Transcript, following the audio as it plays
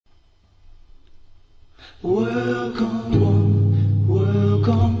Welcome one,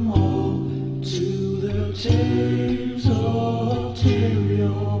 welcome all to the Tales of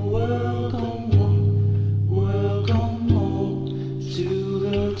Tyria. Welcome one, welcome all to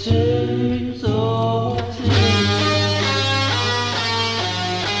the Tales of Tyria.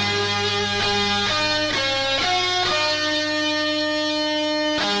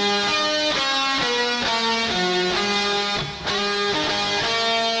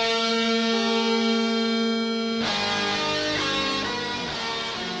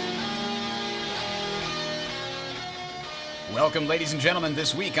 Welcome, ladies and gentlemen,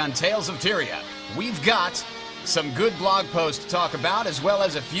 this week on Tales of Tyria. We've got some good blog posts to talk about, as well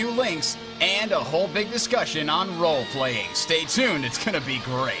as a few links and a whole big discussion on role-playing. Stay tuned, it's going to be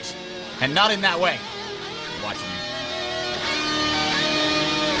great. And not in that way. Watching you.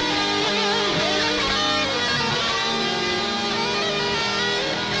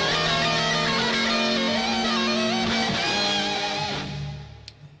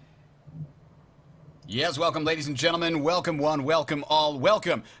 Yes, welcome, ladies and gentlemen. Welcome one, welcome all.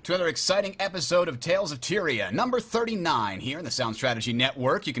 Welcome to another exciting episode of Tales of Tyria, number 39 here in the Sound Strategy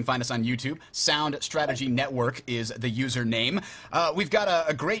Network. You can find us on YouTube. Sound Strategy Network is the username. We've got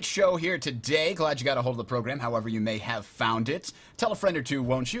a great show here today. Glad you got a hold of the program, however you may have found it. Tell a friend or two,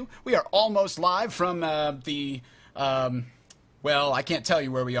 won't you? We are almost live from well, I can't tell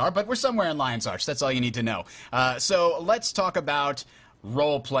you where we are, but we're somewhere in Lion's Arch. That's all you need to know. So let's talk about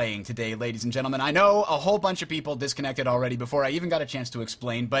role-playing today, ladies and gentlemen. I know a whole bunch of people disconnected already before I even got a chance to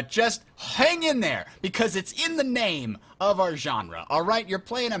explain, but just hang in there, because it's in the name of our genre, all right? You're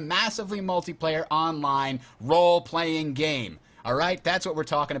playing a massively multiplayer online role-playing game, all right? That's what we're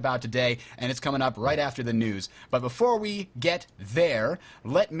talking about today, and it's coming up right after the news. But before we get there,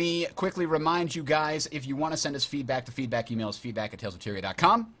 let me quickly remind you guys, if you want to send us feedback, the feedback email is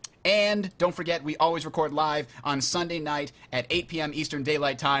feedback@talesoftyria.com. And don't forget, we always record live on Sunday night at 8 p.m. Eastern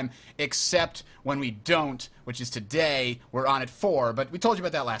Daylight Time, except when we don't, which is today. We're on at 4, but we told you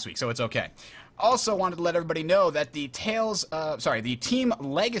about that last week, so it's okay. Also wanted to let everybody know that the the Team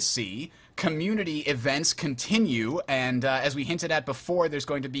Legacy community events continue, and as we hinted at before, there's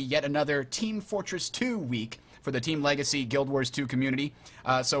going to be yet another Team Fortress 2 week for the Team Legacy Guild Wars 2 community.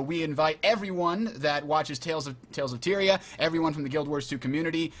 So we invite everyone that watches Tales of Tyria, everyone from the Guild Wars 2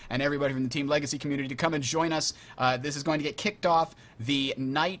 community, and everybody from the Team Legacy community to come and join us. This is going to get kicked off the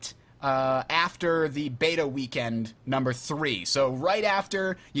night after the beta weekend number 3. So right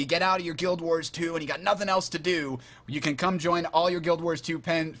after you get out of your Guild Wars 2 and you got nothing else to do, you can come join all your Guild Wars 2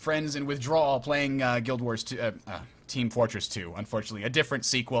 friends in withdrawal playing Guild Wars 2, Team Fortress 2, unfortunately, a different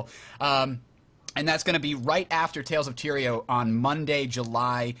sequel. And that's going to be right after Tales of Tyria on Monday,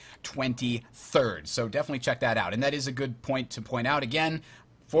 July 23rd. So definitely check that out. And that is a good point to point out. Again,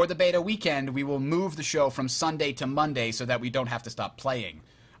 for the beta weekend, we will move the show from Sunday to Monday so that we don't have to stop playing,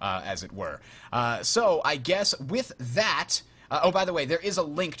 as it were. So I guess with that... oh, by the way, there is a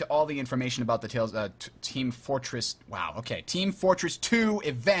link to all the information about the Team Fortress... Wow, okay. Team Fortress 2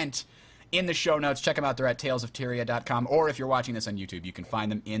 event in the show notes. Check them out. They're at talesoftyria.com, or if you're watching this on YouTube, you can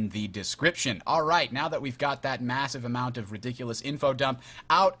find them in the description. All right, now that we've got that massive amount of ridiculous info dump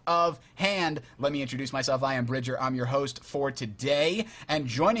out of hand, let me introduce myself. I am Bridger. I'm your host for today, and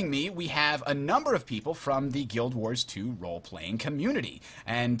joining me, we have a number of people from the Guild Wars 2 role-playing community.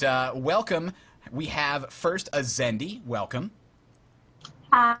 And welcome. We have first Azendi. Welcome.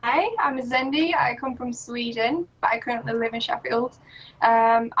 Hi, I'm Zendi. I come from Sweden, but I currently live in Sheffield.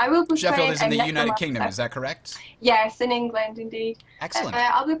 I will be Sheffield playing is in the United necromancer. Kingdom, is that correct? Yes, in England, indeed. Excellent.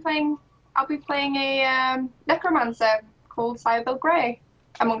 I'll be playing a necromancer called Cybele Grey,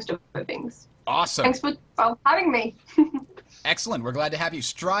 amongst other things. Awesome. Thanks for having me. Excellent. We're glad to have you.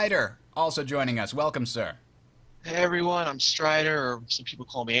 Strider also joining us. Welcome, sir. Hey everyone, I'm Strider, or some people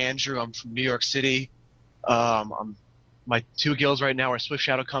call me Andrew. I'm from New York City. My two guilds right now are Swift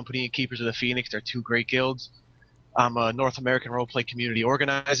Shadow Company and Keepers of the Phoenix. They're two great guilds. I'm a North American roleplay community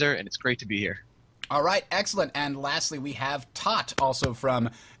organizer, and it's great to be here. All right, excellent. And lastly, we have Tot, also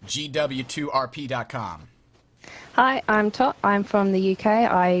from GW2RP.com. Hi, I'm Tot. I'm from the UK.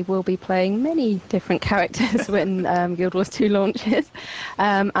 I will be playing many different characters when Guild Wars 2 launches.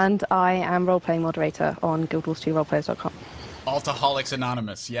 And I am role-playing moderator on guildwars2roleplayers.com. Alcoholics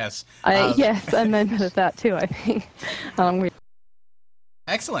Anonymous, yes. Yes, and then there's that too, I think.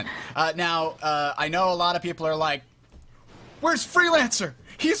 Excellent. Now, I know a lot of people are like, where's Freelancer?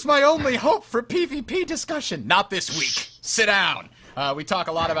 He's my only hope for PvP discussion. Not this week. Sit down. We talk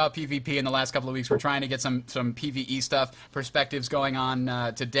a lot about PvP in the last couple of weeks. We're trying to get some PvE stuff, perspectives going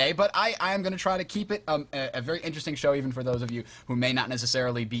on today. But I am going to try to keep it a very interesting show, even for those of you who may not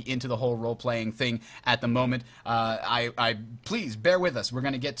necessarily be into the whole role-playing thing at the moment. Please bear with us. We're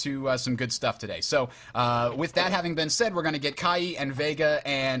going to get to some good stuff today. So with that having been said, we're going to get Kai and Vega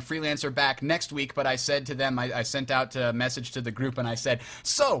and Freelancer back next week. But I said to them, I sent out a message to the group and I said,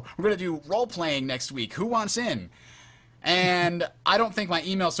 so we're going to do role-playing next week. Who wants in? And I don't think my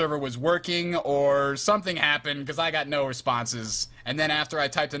email server was working or something happened because I got no responses. And then after I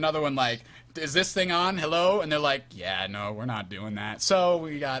typed another one like, is this thing on? Hello? And they're like, yeah, no, we're not doing that. So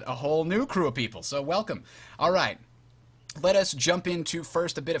we got a whole new crew of people. So welcome. All right. Let us jump into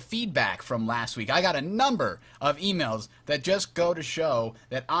first a bit of feedback from last week. I got a number of emails that just go to show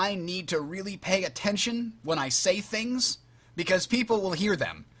that I need to really pay attention when I say things because people will hear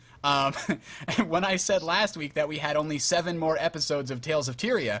them. When I said last week that we had only 7 more episodes of Tales of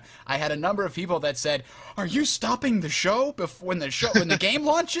Tyria, I had a number of people that said, "Are you stopping the show when the game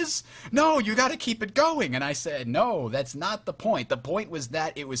launches? No, you got to keep it going." And I said, "No, that's not the point. The point was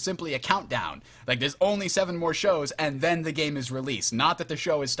that it was simply a countdown. Like there's only 7 more shows, and then the game is released. Not that the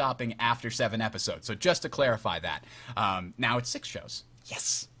show is stopping after 7 episodes." So just to clarify that, now it's 6 shows.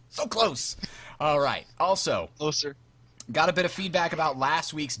 Yes, so close. All right. Also, Closer. got a bit of feedback about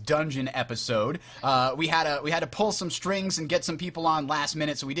last week's dungeon episode. We had to pull some strings and get some people on last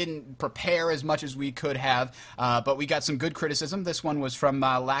minute, so we didn't prepare as much as we could have. But we got some good criticism. This one was from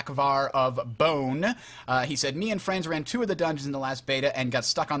Lakvar of Bone. He said, "Me and friends ran 2 of the dungeons in the last beta and got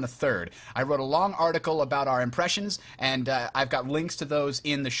stuck on the 3rd. I wrote a long article about our impressions, and I've got links to those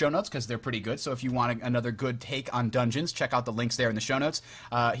in the show notes because they're pretty good. So if you want another good take on dungeons, check out the links there in the show notes."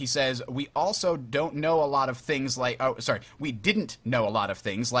 He says, "We also don't know a lot of things like..." We didn't know a lot of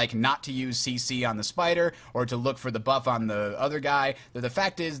things, like not to use CC on the spider or to look for the buff on the other guy. The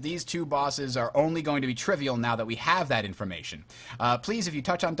fact is, these 2 bosses are only going to be trivial now that we have that information. Please, if you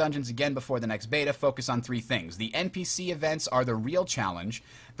touch on dungeons again before the next beta, focus on 3 things. The NPC events are the real challenge.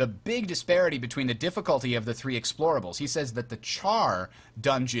 The big disparity between the difficulty of the 3 explorables." He says that the Char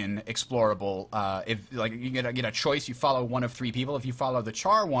dungeon explorable, if like you get a choice, you follow one of 3 people. If you follow the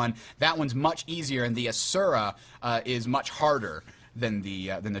Char one, that one's much easier, and the Asura is much harder than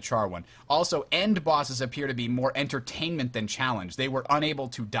the Char one. Also, end bosses appear to be more entertainment than challenge. They were unable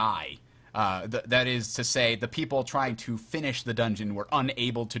to die. That is to say, the people trying to finish the dungeon were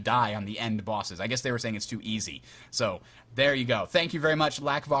unable to die on the end bosses. I guess they were saying it's too easy. So, there you go. Thank you very much,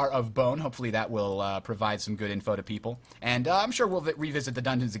 Lakvar of Bone. Hopefully that will provide some good info to people. And I'm sure we'll revisit the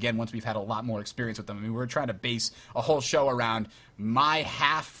dungeons again once we've had a lot more experience with them. I mean, we're trying to base a whole show around my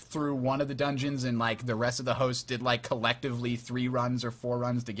half through one of the dungeons, and like the rest of the hosts did like collectively 3 runs or 4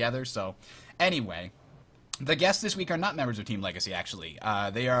 runs together. So, anyway... The guests this week are not members of Team Legacy, actually.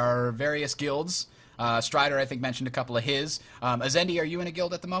 They are various guilds. Strider, I think, mentioned a couple of his. Azendi, are you in a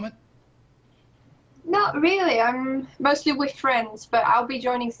guild at the moment? Not really. I'm mostly with friends, but I'll be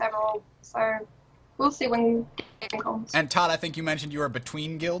joining several, so we'll see when the game comes. And Todd, I think you mentioned you are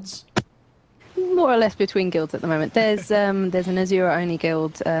between guilds? More or less between guilds at the moment. There's an Azura-only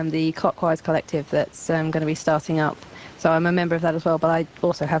guild, the Clockwise Collective, that's going to be starting up. So I'm a member of that as well, but I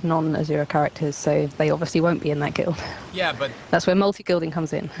also have non-Azura characters, so they obviously won't be in that guild. Yeah, but... That's where multi-guilding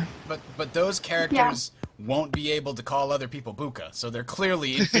comes in. But those characters won't be able to call other people Buka, so they're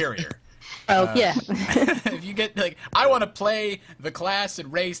clearly inferior. Oh, yeah. If you get, like, I want to play the class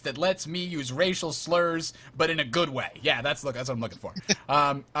and race that lets me use racial slurs, but in a good way. Yeah, that's what I'm looking for.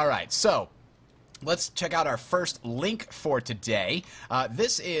 All right, so... Let's check out our first link for today.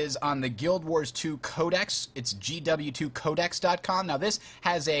 This is on the Guild Wars 2 Codex. It's gw2codex.com. Now, this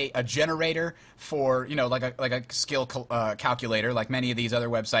has a generator for, you know, like a skill calculator, like many of these other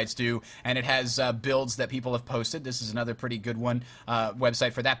websites do, and it has builds that people have posted. This is another pretty good one,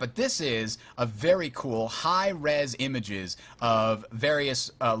 website for that. But this is a very cool high-res images of various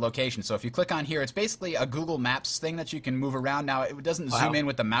locations. So if you click on here, it's basically a Google Maps thing that you can move around. Now, it doesn't zoom in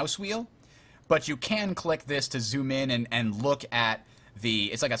with the mouse wheel, but you can click this to zoom in and look at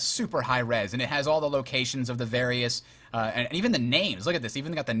it's like a super high res, and it has all the locations of the various, and even the names. Look at this,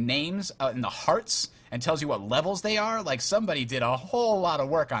 even got the names in the hearts and tells you what levels they are. Like somebody did a whole lot of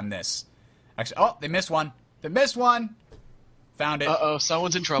work on this. Actually, oh, they missed one. They missed one. Found it. Uh-oh,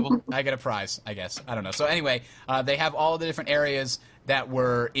 someone's in trouble. I get a prize, I guess. I don't know. So anyway, they have all the different areas that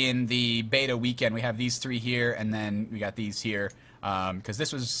were in the beta weekend. We have these 3 here, and then we got these here. Because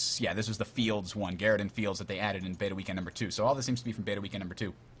this was the Fields one, Garrett and Fields, that they added in beta weekend number 2. So all this seems to be from beta weekend number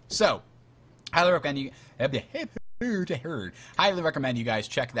 2. So, highly recommend you guys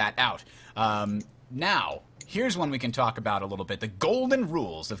check that out. Now, Here's one we can talk about a little bit. The golden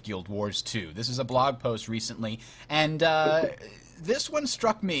rules of Guild Wars 2. This is a blog post recently, and this one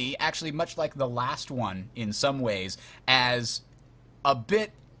struck me, actually much like the last one in some ways, as a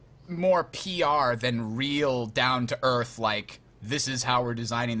bit more PR than real down-to-earth, like, this is how we're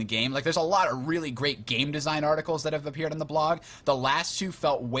designing the game. Like, there's a lot of really great game design articles that have appeared on the blog. The last two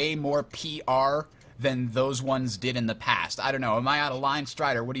felt way more PR than those ones did in the past. I don't know. Am I out of line,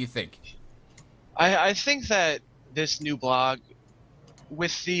 Strider? What do you think? I think that this new blog,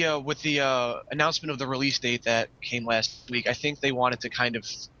 with the announcement of the release date that came last week, I think they wanted to kind of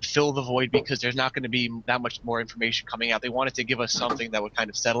fill the void because there's not going to be that much more information coming out. They wanted to give us something that would kind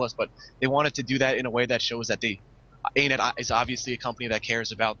of settle us, but they wanted to do that in a way that shows that ANET is obviously a company that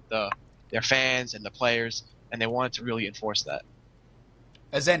cares about their fans and the players, and they wanted to really enforce that.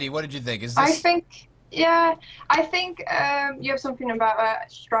 Azendi, what did you think? Is this... I think you have something about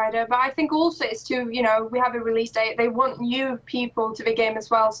Strider, but I think also it's to, we have a release date. They want new people to the game as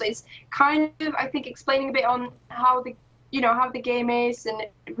well, so it's kind of, I think, explaining a bit on how the game is and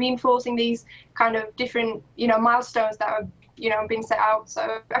reinforcing these kind of different, milestones that are, being set out.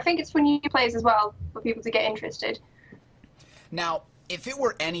 So I think it's for new players as well, for people to get interested. Now, if it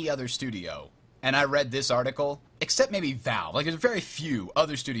were any other studio, and I read this article, except maybe Valve, like there's very few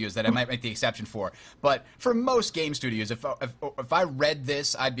other studios that I might make the exception for, but for most game studios, if I read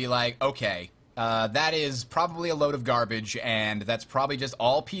this, I'd be like, okay, that is probably a load of garbage, and that's probably just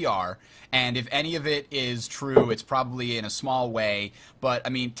all PR, and if any of it is true, it's probably in a small way. But, I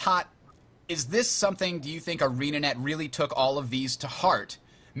mean, Tot, is this something, do you think ArenaNet really took all of these to heart?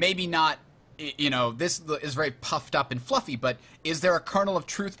 Maybe not, this is very puffed up and fluffy, but is there a kernel of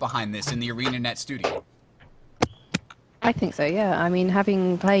truth behind this in the ArenaNet studio? I think so, yeah. I mean,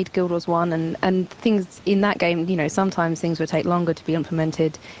 having played Guild Wars 1 and things in that game, sometimes things would take longer to be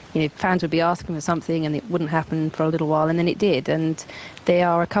implemented. Fans would be asking for something and it wouldn't happen for a little while, and then it did. And they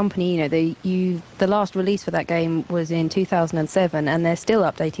are a company, the last release for that game was in 2007, and they're still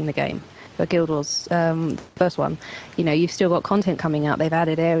updating the game. For Guild Wars, first one, you've still got content coming out. They've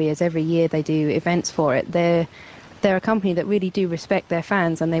added areas every year. They do events for it. They're a company that really do respect their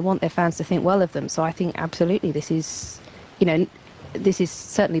fans, and they want their fans to think well of them. So I think absolutely this is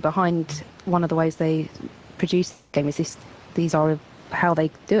certainly behind one of the ways they produce the game. These are how they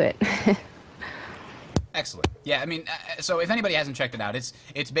do it. Excellent. Yeah, I mean, so if anybody hasn't checked it out,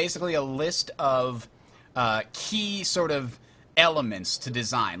 it's basically a list of key sort of elements to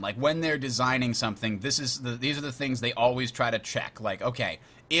design. Like when they're designing something, these are the things they always try to check. Like, okay,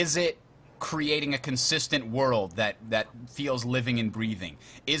 is it creating a consistent world that feels living and breathing?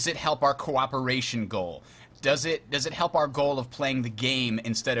 Is it help our cooperation goal? Does it help our goal of playing the game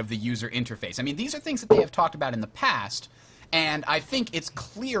instead of the user interface? I mean, these are things that they have talked about in the past, and I think it's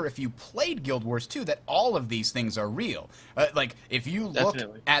clear if you played Guild Wars 2 that all of these things are real. Like, if you look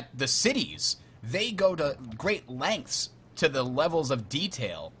at the cities, they go to great lengths to the levels of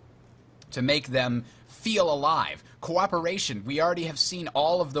detail to make them feel alive. Cooperation, we already have seen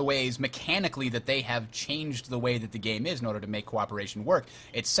all of the ways mechanically that they have changed the way that the game is in order to make cooperation work,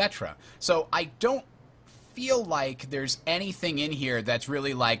 etc. So I don't feel like there's anything in here that's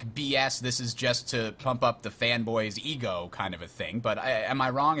really like BS, this is just to pump up the fanboy's ego kind of a thing. But am I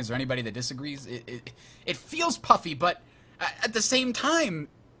wrong? Is there anybody that disagrees? It feels puffy, but at the same time,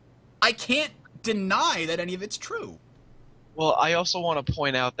 I can't deny that any of it's true. Well, I also want to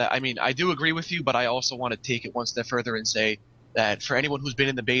point out that, I mean, I do agree with you, but I also want to take it one step further and say that for anyone who's been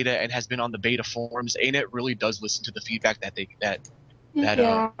in the beta and has been on the beta forums, ANET really does listen to the feedback that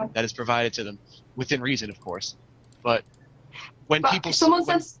is provided to them, within reason, of course. But when people... Someone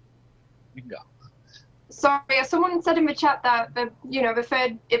says... You can go. Sorry, someone said in the chat that the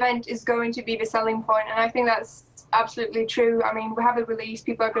third event is going to be the selling point, and I think that's absolutely true. I mean, we have a release,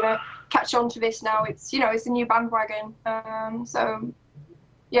 people are going to catch on to this now. It's it's a new bandwagon. So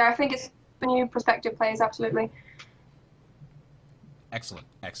yeah, I think it's for new prospective players, absolutely. Excellent,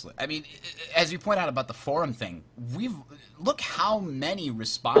 excellent. I mean, as you point out about the forum thing, look how many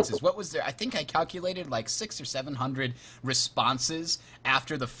responses. What was there? I think I calculated like 600 or 700 responses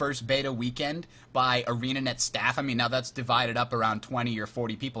after the first beta weekend by ArenaNet staff. I mean, now that's divided up around 20 or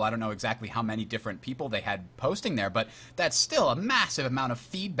 40 people. I don't know exactly how many different people they had posting there, but that's still a massive amount of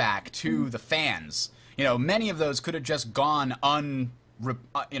feedback to the fans. Many of those could have just gone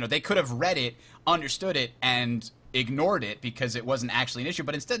they could have read it, understood it, and ignored it because it wasn't actually an issue,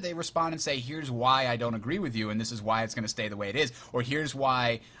 but instead they respond and say, here's why I don't agree with you, and this is why it's going to stay the way it is, or here's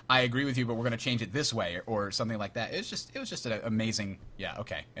why I agree with you, but we're going to change it this way, or something like that. It was just an amazing, yeah,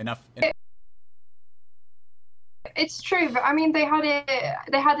 okay, enough. It's true, but I mean, they had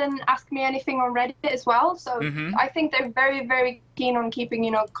an Ask Me Anything on Reddit as well, so I think they're very, very keen on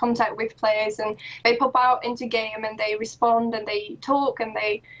keeping, contact with players, and they pop out into game and they respond and they talk and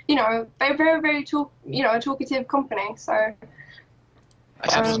they, they're very, very a talkative company. So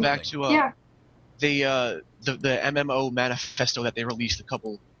that goes back to yeah. the MMO manifesto that they released I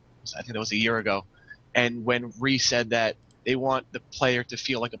think that was a year ago, and when Ree said that they want the player to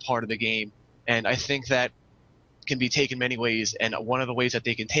feel like a part of the game, and I think that can be taken many ways, and one of the ways that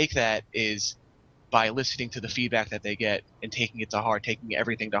they can take that is by listening to the feedback that they get and taking it to heart, taking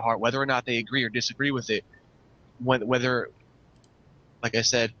everything to heart, whether or not they agree or disagree with it. Whether, like I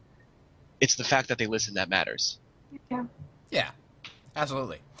said, it's the fact that they listen that matters. Yeah,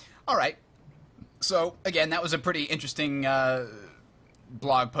 absolutely. All right. So, again, that was a pretty interesting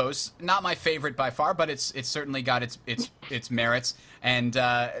blog post. Not my favorite by far, but it's certainly got its merits. And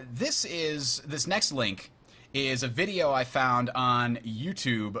this next link is a video I found on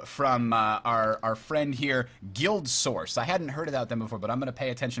YouTube from our friend here, Guild Source. I hadn't heard about them before, but I'm going to pay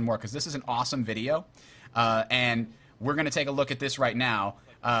attention more because this is an awesome video. And we're going to take a look at this right now.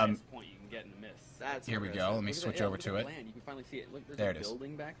 Here we go. Let me switch over to it. You can finally see it. Look, there it there's is. a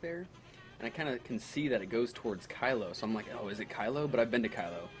building back there. And I kind of can see that it goes towards Kylo. So I'm like, oh, is it Kylo? But I've been to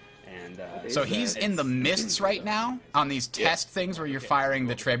Kylo. And so he's in the mists right now on these test things where you're firing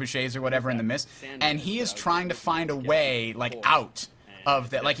the trebuchets or whatever in the mist, and he is trying to find a way out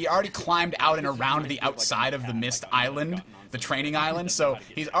of that. Like, he already climbed out and around the outside of the mist island, the training island, so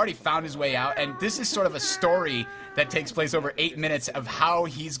he's already found his way out, and this is sort of a story that takes place over 8 minutes of how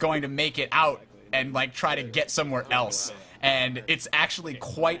he's going to make it out and try to get somewhere else. And it's actually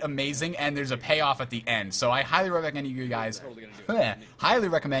quite amazing, and there's a payoff at the end. So I highly recommend you guys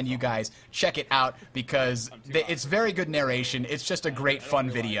check it out because it's very good narration. It's just a great fun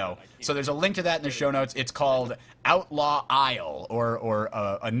video. So there's a link to that in the show notes. It's called Outlaw Isle, or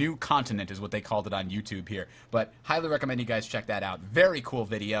a new continent is what they called it on YouTube here. But highly recommend you guys check that out. Very cool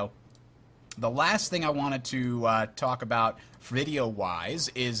video. The last thing I wanted to talk about video-wise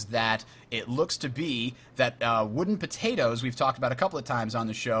is that it looks to be that Wooden Potatoes, we've talked about a couple of times on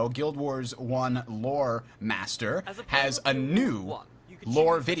the show, Guild Wars 1 Lore Master, has a new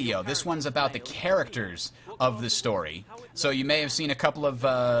lore video. This one's about the characters of the story. So you may have seen a couple of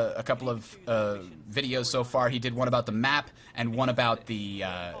videos so far. He did one about the map and one about the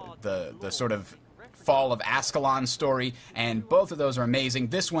sort of Fall of Ascalon story, and both of those are amazing.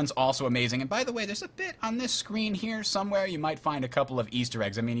 This one's also amazing. And by the way, there's a bit on this screen here somewhere you might find a couple of Easter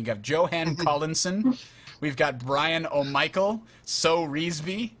eggs. I mean, you got Johan Collinson, we've got Brian O'Michael, So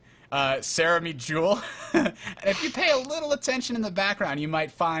Reesby, Sarah Me Jewell. And if you pay a little attention in the background, you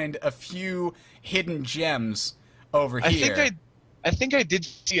might find a few hidden gems over here. I think I did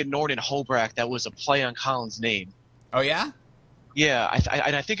see a Norden Holbrack that was a play on Colin's name. Oh, yeah? Yeah,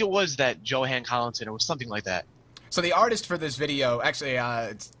 I think it was that Johan Collinson. It was something like that. So the artist for this video actually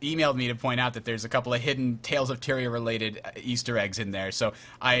emailed me to point out that there's a couple of hidden Tales of Tyria related Easter eggs in there. So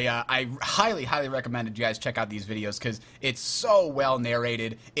I highly, highly recommend you guys check out these videos because it's so well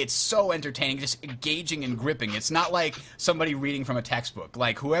narrated. It's so entertaining, just engaging and gripping. It's not like somebody reading from a textbook.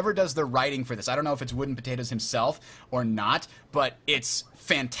 Like, whoever does the writing for this, I don't know if it's Wooden Potatoes himself or not, but it's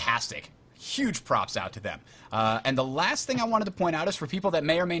fantastic. Huge props out to them. And the last thing I wanted to point out is for people that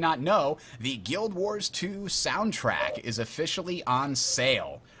may or may not know, the Guild Wars 2 soundtrack is officially on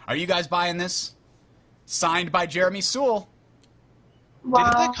sale. Are you guys buying this? Signed by Jeremy Sewell. Wow.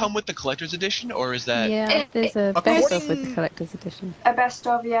 Didn't that come with the collector's edition, or is that... Yeah, there's a best of with the collector's edition. A best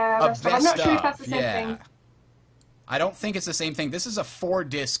of, yeah. I'm not sure if that's the same thing. I don't think it's the same thing. This is a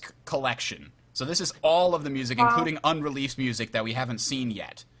 4-disc collection. So this is all of the music, including unreleased music that we haven't seen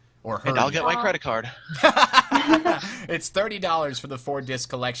yet. Or heard. And I'll get my credit card. It's $30 for the 4-disc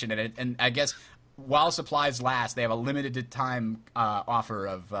collection, and I guess while supplies last, they have a limited time offer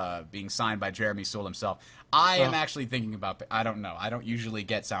of being signed by Jeremy Sewell himself. I am actually thinking about. I don't know. I don't usually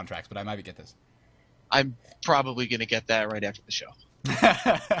get soundtracks, but I might get this. I'm probably going to get that right after the show.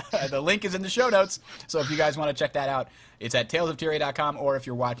 The link is in the show notes, so if you guys want to check that out, it's at talesoftyria.com, or if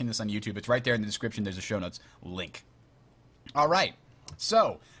you're watching this on YouTube, it's right there in the description. There's a show notes link. All right,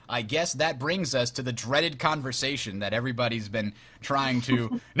 so I guess that brings us to the dreaded conversation that everybody's been trying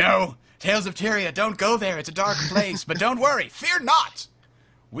to... No, Tales of Tyria, don't go there. It's a dark place. But don't worry. Fear not.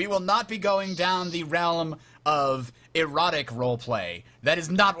 We will not be going down the realm of erotic roleplay. That is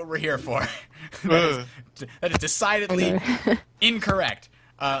not what we're here for. That is decidedly incorrect.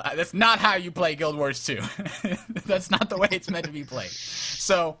 That's not how you play Guild Wars 2. That's not the way it's meant to be played.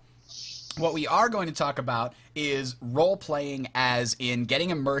 So... what we are going to talk about is role-playing, as in getting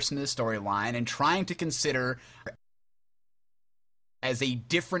immersed in the storyline and trying to consider as a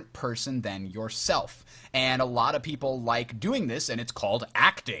different person than yourself. And a lot of people like doing this, and it's called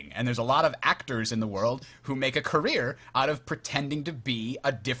acting. And there's a lot of actors in the world who make a career out of pretending to be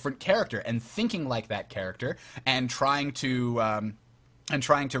a different character and thinking like that character and trying to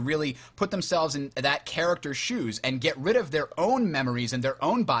really put themselves in that character's shoes and get rid of their own memories and their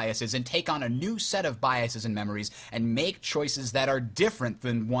own biases and take on a new set of biases and memories and make choices that are different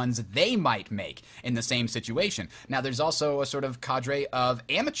than ones they might make in the same situation. Now, there's also a sort of cadre of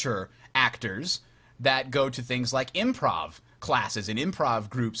amateur actors that go to things like improv classes and improv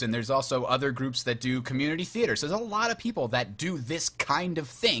groups, and there's also other groups that do community theater. So there's a lot of people that do this kind of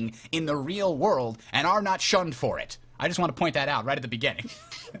thing in the real world and are not shunned for it. I just want to point that out right at the beginning.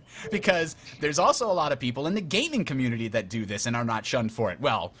 Because there's also a lot of people in the gaming community that do this and are not shunned for it.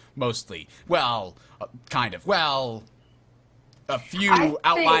 Well, mostly. Well, kind of. Well, a few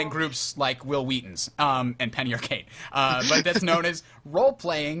outlying groups like Will Wheaton's and Penny Arcade. But that's known as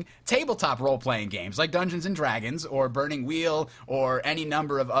role-playing, tabletop role-playing games like Dungeons & Dragons or Burning Wheel or any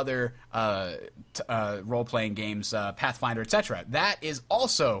number of other role-playing games, Pathfinder, etc. That is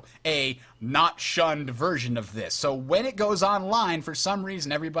also a not shunned version of this. So when it goes online, for some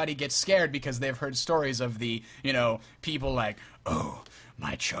reason, everybody gets scared because they've heard stories of the, people like, oh,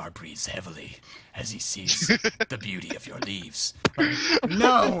 my char breathes heavily as he sees the beauty of your leaves. Like,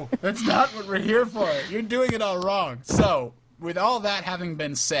 no, that's not what we're here for. You're doing it all wrong. So, with all that having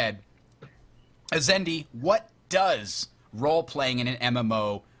been said, Azendi, what does role-playing in an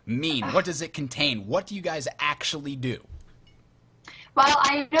MMO mean? What does it contain? What do you guys actually do? Well,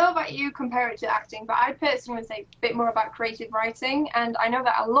 I know that you compare it to acting, but I personally would say a bit more about creative writing. And I know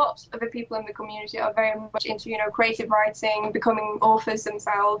that a lot of the people in the community are very much into, creative writing, becoming authors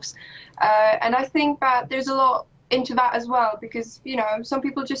themselves. And I think that there's a lot into that as well, because, some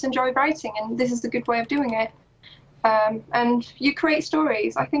people just enjoy writing, and this is a good way of doing it. And you create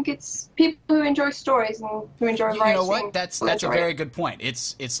stories. I think it's people who enjoy stories and who enjoy writing. You know what? That's a very good point.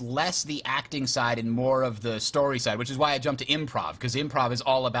 It's less the acting side and more of the story side, which is why I jumped to improv, because improv is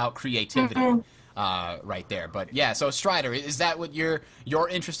all about creativity right there. But yeah, so Strider, is that what your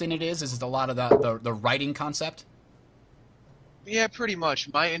interest in it is? Is it a lot of the writing concept? Yeah, pretty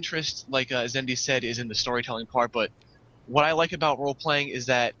much. My interest, like Zendi said, is in the storytelling part, but what I like about role-playing is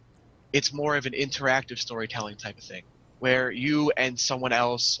that it's more of an interactive storytelling type of thing, where you and someone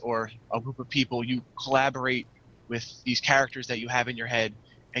else or a group of people, you collaborate with these characters that you have in your head,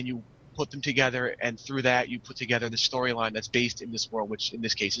 and you put them together, and through that you put together the storyline that's based in this world, which in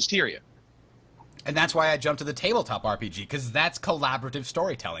this case is Tyria. And that's why I jumped to the tabletop RPG, because that's collaborative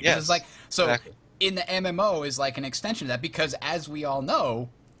storytelling. Yes, it's like, so exactly. In the MMO is like an extension of that, because as we all know,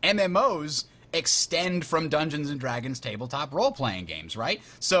 MMOs extend from Dungeons & Dragons tabletop role-playing games, right?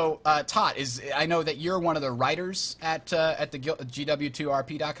 So, Tot, I know that you're one of the writers at the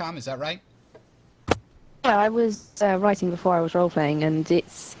GW2RP.com, is that right? Yeah, I was writing before I was role-playing, and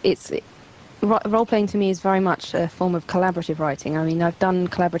role-playing to me is very much a form of collaborative writing. I mean, I've done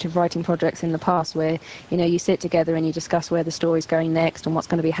collaborative writing projects in the past where, you sit together and you discuss where the story's going next and what's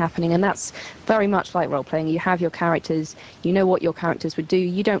going to be happening, and that's very much like role-playing. You have your characters, you know what your characters would do,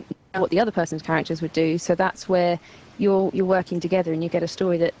 you don't know what the other person's characters would do, so that's where you're working together and you get a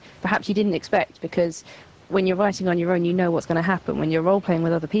story that perhaps you didn't expect, because when you're writing on your own, you know what's going to happen. When you're role-playing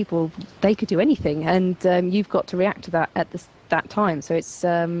with other people, they could do anything, and you've got to react to that at that time. So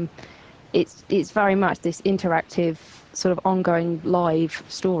it's very much this interactive, sort of ongoing live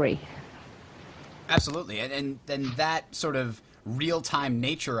story. Absolutely, and that sort of real-time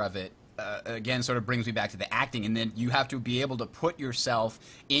nature of it, again, sort of brings me back to the acting, and then you have to be able to put yourself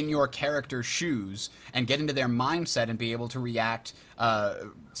in your character's shoes and get into their mindset and be able to react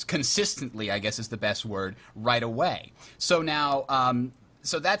consistently, I guess is the best word, right away. So now,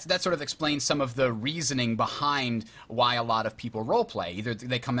 so that sort of explains some of the reasoning behind why a lot of people role-play. Either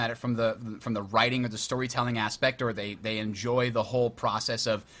they come at it from the writing or the storytelling aspect, or they enjoy the whole process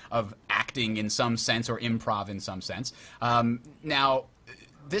of acting in some sense, or improv in some sense. Now,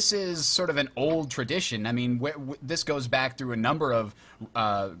 this is sort of an old tradition. I mean, this goes back through a number of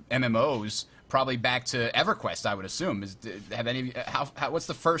MMOs, probably back to EverQuest, I would assume. What's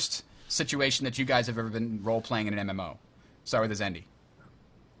the first situation that you guys have ever been role-playing in an MMO? Start with Azendi.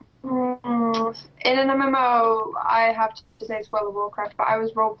 In an MMO, I have to say it's World of Warcraft, but I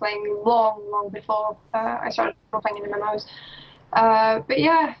was role-playing long before I started role-playing in MMOs. But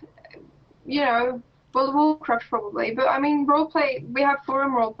yeah, World of Warcraft probably. But I mean, roleplay, we have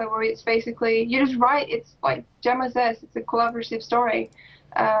forum roleplay where it's basically, you just write, it's like Gemma says, it's a collaborative story.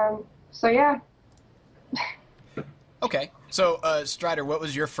 So yeah. Okay, so Strider, what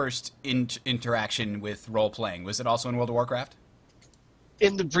was your first interaction with role-playing? Was it also in World of Warcraft?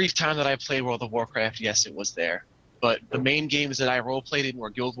 In the brief time that I played World of Warcraft, yes, it was there. But the main games that I role-played in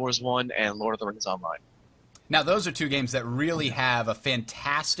were Guild Wars 1 and Lord of the Rings Online. Now, those are two games that really have a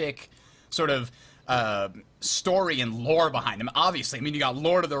fantastic sort of story and lore behind them. Obviously, I mean, you got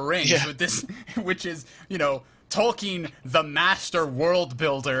Lord of the Rings with this, which is, you know, Tolkien, the master world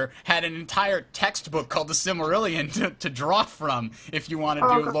builder, had an entire textbook called the Silmarillion to draw from if you want to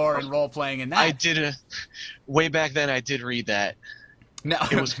do lore and role-playing in that. I did way back then, I did read that. No,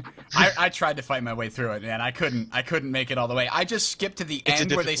 it was. I tried to fight my way through it, and I couldn't make it all the way. I just skipped to the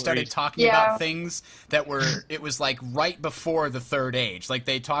end where they started talking about things that were. It was like right before the Third Age. Like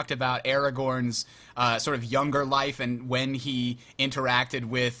they talked about Aragorn's sort of younger life and when he interacted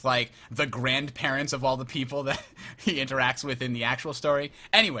with like the grandparents of all the people that he interacts with in the actual story.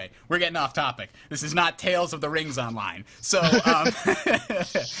 Anyway, we're getting off topic. This is not Tales of the Rings Online. So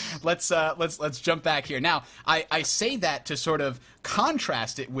let's jump back here. Now, I say that to sort of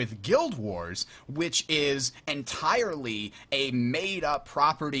contrast it with Guild Wars, which is entirely a made-up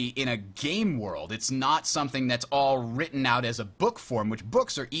property in a game world. It's not something that's all written out as a book form, which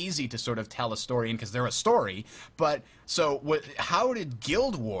books are easy to sort of tell a story in because they're a story. But so how did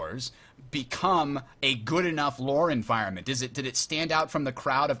Guild Wars become a good enough lore environment? Did it stand out from the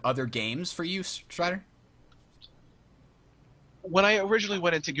crowd of other games for you, Strider? When I originally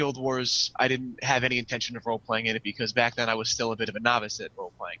went into Guild Wars, I didn't have any intention of role-playing in it because back then I was still a bit of a novice at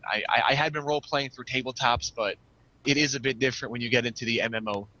role-playing. I had been role-playing through tabletops, but it is a bit different when you get into the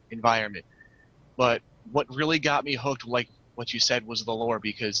MMO environment. But what really got me hooked, like what you said, was the lore,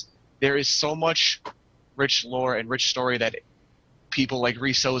 because there is so much rich lore and rich story that people like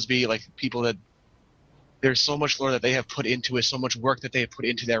Rhys Sosby, like people that there's so much lore that they have put into it, so much work that they have put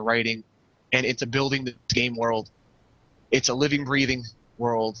into their writing and into building this game world. It's a living, breathing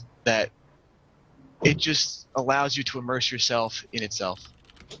world that it just allows you to immerse yourself in itself.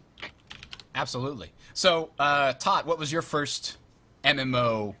 Absolutely. So, Todd, what was your first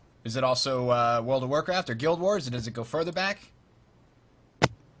MMO? Is it also World of Warcraft or Guild Wars, or does it go further back?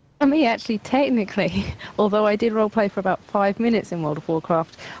 For me, actually, technically, although I did roleplay for about 5 minutes in World of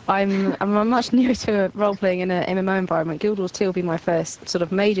Warcraft, I'm much newer to roleplaying in an MMO environment. Guild Wars 2 will be my first sort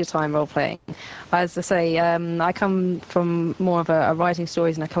of major time roleplaying. As I say, I come from more of a writing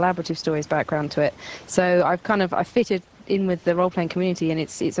stories and a collaborative stories background to it, so I fitted in with the role-playing community, and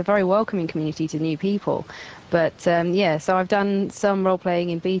it's a very welcoming community to new people. But so I've done some role-playing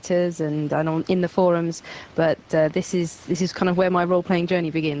in betas and in the forums, but this is kind of where my role-playing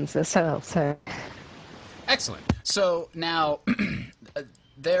journey begins as well. So excellent. So now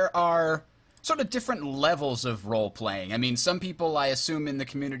there are sort of different levels of role-playing. I mean, some people, I assume, in the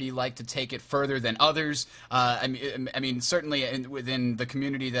community like to take it further than others. I mean, certainly within the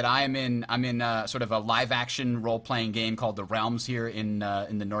community that I'm in sort of a live-action role-playing game called The Realms here in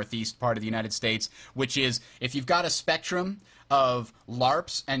the northeast part of the United States, which is, if you've got a spectrum of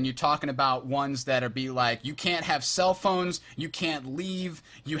LARPs, and you're talking about ones that are be like, you can't have cell phones, you can't leave,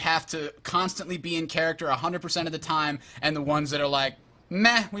 you have to constantly be in character 100% of the time, and the ones that are like,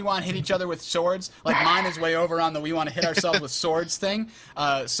 meh, we want to hit each other with swords. Like mine is way over on the we want to hit ourselves with swords thing.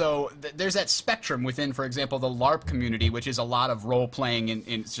 So there's that spectrum within, for example, the LARP community, which is a lot of role-playing in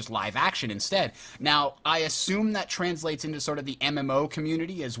it's just live action instead. Now, I assume that translates into sort of the MMO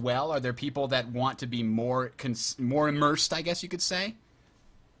community as well. Are there people that want to be more immersed, I guess you could say?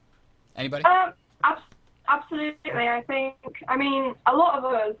 Anybody? Absolutely. I mean, a lot of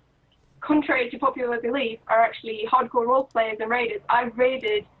us, contrary to popular belief, are actually hardcore role players and raiders. I've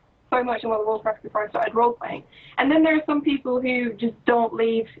raided so much in World of Warcraft before I started role playing. And then there are some people who just don't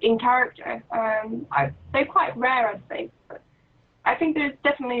leave in character. They're quite rare, I'd say. But I think there's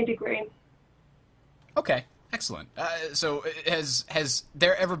definitely a degree. Okay, excellent. So has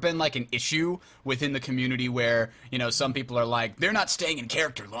there ever been like an issue within the community where, you know, some people are like, they're not staying in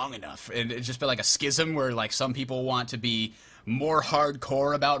character long enough, and it's just been like a schism where like some people want to be more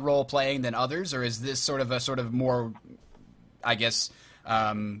hardcore about role playing than others, or is this sort of more, I guess,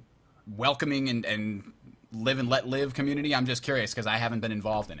 welcoming and live and let live community? I'm just curious because I haven't been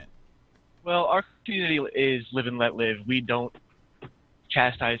involved in it. Well, our community is live and let live. We don't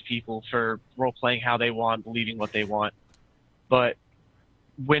chastise people for role playing how they want, believing what they want. But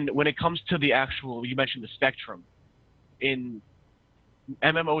when it comes to the actual, you mentioned the spectrum. In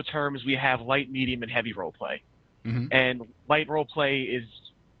MMO terms, we have light, medium, and heavy role play. Mm-hmm. And light role play is,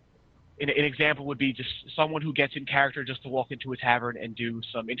 an example would be just someone who gets in character just to walk into a tavern and do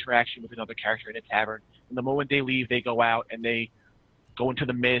some interaction with another character in a tavern. And the moment they leave, they go out and they go into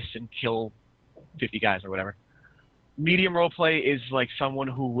the mist and kill 50 guys or whatever. Medium role play is like someone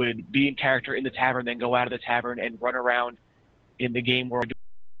who would be in character in the tavern, then go out of the tavern and run around in the game world,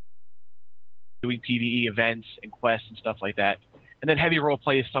 doing PvE events and quests and stuff like that. And then heavy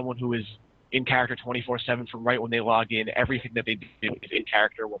roleplay is someone who is in character 24/7 from right when they log in. Everything that they do is in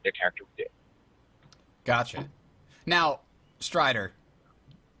character, what their character would do. Gotcha. Now, Strider,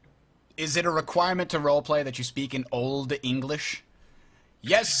 is it a requirement to roleplay that you speak in Old English?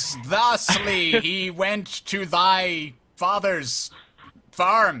 Yes, thusly he went to thy father's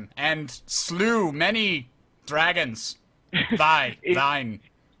farm and slew many dragons. Thine.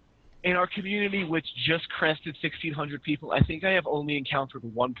 In our community, which just crested 1,600 people, I think I have only encountered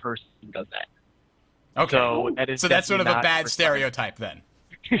one person who does that. Okay. So that's sort of a not bad required. stereotype then.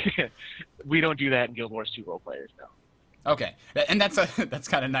 We don't do that in Guild Wars 2 role players, no. Okay, and that's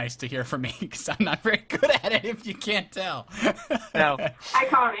kind of nice to hear from me because I'm not very good at it. If you can't tell. No. I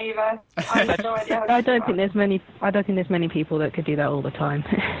can't either. I have no idea. I don't think there's many people that could do that all the time.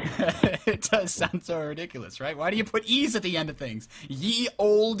 It does sound so ridiculous, right? Why do you put E's at the end of things? Ye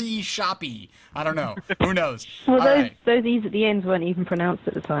oldie shoppy. I don't know. Who knows? Well, All right. those E's at the ends weren't even pronounced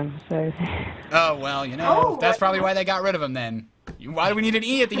at the time, so. Oh, well, that's probably why they got rid of them then. Why do we need an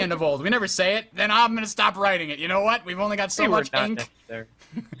E at the end of old? We never say it. Then I'm going to stop writing it. You know what? We've only got so much ink.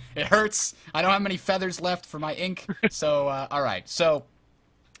 It hurts. I don't have many feathers left for my ink. So, all right. So,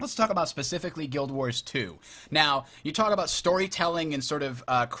 let's talk about specifically Guild Wars 2. Now, you talk about storytelling and sort of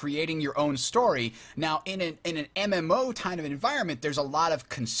creating your own story. Now, in an MMO kind of environment, there's a lot of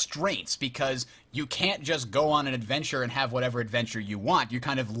constraints because you can't just go on an adventure and have whatever adventure you want. You're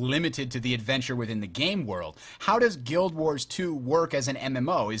kind of limited to the adventure within the game world. How does Guild Wars 2 work as an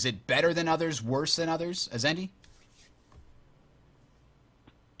MMO? Is it better than others, worse than others? Azendi?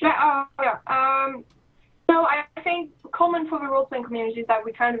 Yeah. No, I think common for the role-playing community is that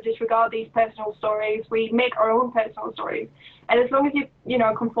we kind of disregard these personal stories. We make our own personal stories. And as long as you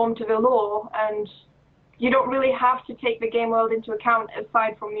conform to the law and you don't really have to take the game world into account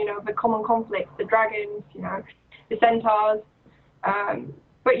aside from, the common conflicts, the dragons, the centaurs.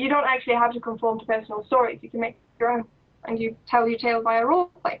 But you don't actually have to conform to personal stories. You can make your own and you tell your tale via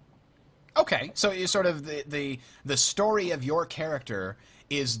roleplay. Okay, so you sort of the story of your character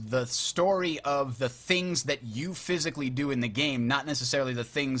is the story of the things that you physically do in the game, not necessarily the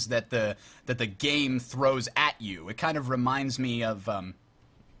things that the game throws at you. It kind of reminds me of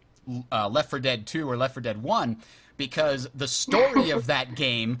Left 4 Dead 2 or Left 4 Dead 1, because the story of that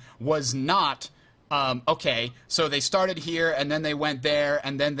game was not okay, so they started here, and then they went there,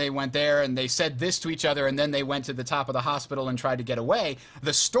 and then they went there, and they said this to each other, and then they went to the top of the hospital and tried to get away.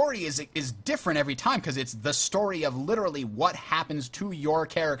 The story is different every time, because it's the story of literally what happens to your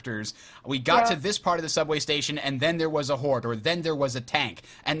characters. We got to this part of the subway station, and then there was a horde, or then there was a tank,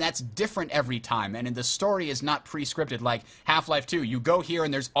 and that's different every time, and the story is not pre-scripted, like Half-Life 2. You go here,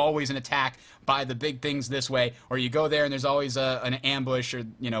 and there's always an attack by the big things this way, or you go there and there's always an ambush or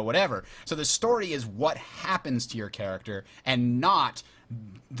whatever. So the story is what happens to your character and not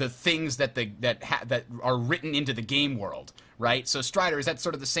the things that are written into the game world, right? So Strider, is that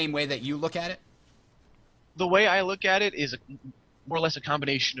sort of the same way that you look at it? The way I look at it is more or less a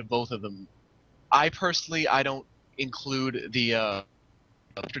combination of both of them. I don't include the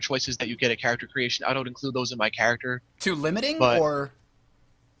choices that you get at character creation. I don't include those in my character. Too limiting, or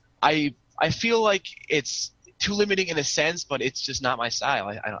I feel like it's too limiting in a sense, but it's just not my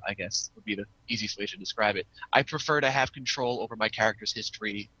style. I guess would be the easiest way to describe it. I prefer to have control over my character's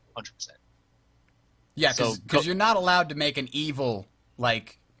history 100%. Yeah, because you're not allowed to make an evil,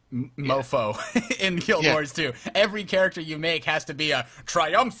 mofo in Guild Wars 2. Every character you make has to be a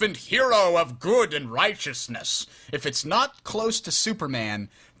triumphant hero of good and righteousness. If it's not close to Superman,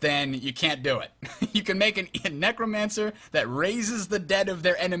 then you can't do it. You can make a necromancer that raises the dead of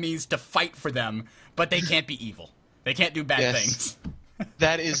their enemies to fight for them, but they can't be evil. They can't do bad things.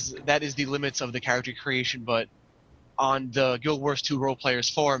 That is the limits of the character creation, but on the Guild Wars 2 role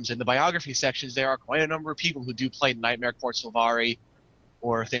players forums in the biography sections, there are quite a number of people who do play Nightmare Court Sylvari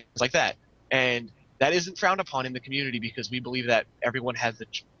or things like that. And that isn't frowned upon in the community because we believe that everyone has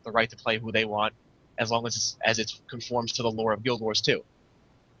the right to play who they want as long as it conforms to the lore of Guild Wars 2.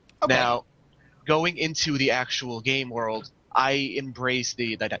 Okay. Now, going into the actual game world, I embrace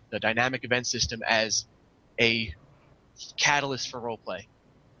the dynamic event system as a catalyst for roleplay,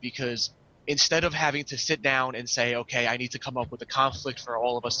 because instead of having to sit down and say, okay, I need to come up with a conflict for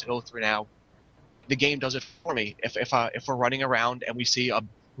all of us to go through now, the game does it for me. If we're running around and we see a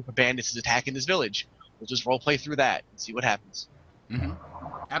group of bandits is attacking this village, we'll just roleplay through that and see what happens. Mm-hmm.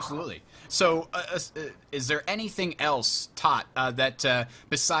 Absolutely. So, is there anything else, Tot, that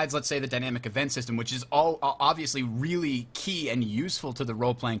besides, let's say, the dynamic event system, which is all obviously really key and useful to the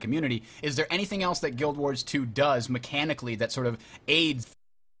role-playing community, is there anything else that Guild Wars 2 does mechanically that sort of aids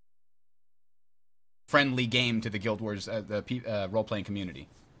friendly game to the Guild Wars role-playing community?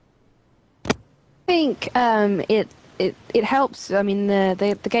 I think it helps. I mean,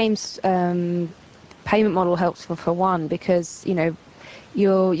 the game's payment model helps for one, because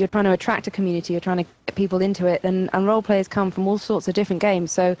you're trying to attract a community, you're trying to get people into it, and role players come from all sorts of different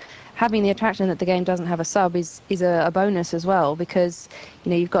games. So having the attraction that the game doesn't have a sub is a bonus as well, because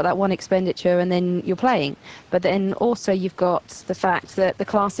you've got that one expenditure and then you're playing. But then also you've got the fact that the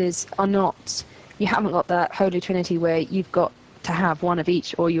classes are not. You haven't got that holy trinity where you've got to have one of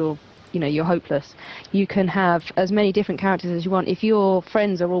each or you're hopeless. You can have as many different characters as you want. If your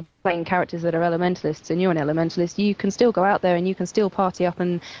friends are all playing characters that are elementalists and you're an elementalist, you can still go out there and you can still party up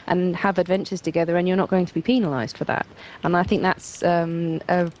and have adventures together, and you're not going to be penalised for that. And I think that's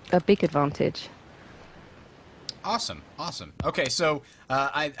a big advantage. Awesome. Okay, so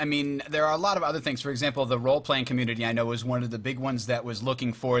I mean, there are a lot of other things. For example, the role-playing community, I know, was one of the big ones that was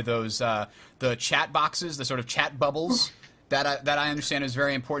looking for those the chat boxes, the sort of chat bubbles. That I understand is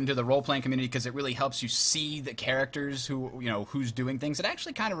very important to the role-playing community, because it really helps you see the characters who's doing things. It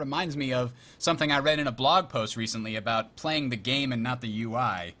actually kind of reminds me of something I read in a blog post recently about playing the game and not the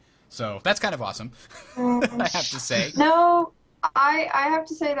UI. So that's kind of awesome, I have to say. No, I have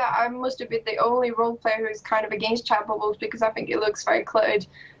to say that I must have been the only role player who is kind of against chat bubbles, because I think it looks very cluttered.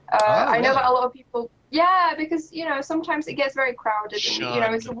 I know that a lot of people, because sometimes it gets very crowded,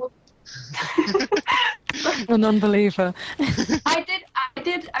 and it's A non-believer. I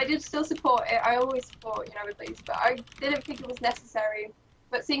did still support it. I always support everybody's, but I didn't think it was necessary.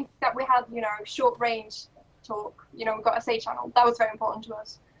 But seeing that we had short range talk, we got a say channel, that was very important to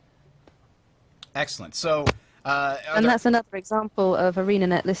us. Excellent. So. And that's another example of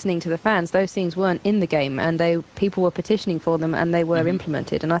ArenaNet listening to the fans. Those things weren't in the game, and people were petitioning for them, and they were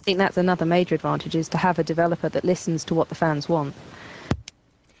implemented. And I think that's another major advantage, is to have a developer that listens to what the fans want.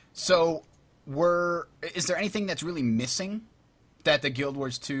 So, is there anything that's really missing that the Guild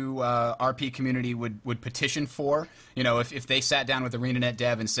Wars 2 RP community would petition for? If they sat down with ArenaNet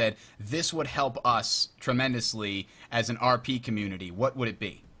Dev and said, this would help us tremendously as an RP community, what would it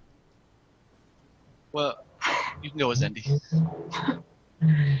be? Well, you can go with Zendy.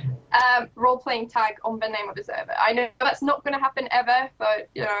 Role-playing tag on the name of the server. I know that's not going to happen ever, but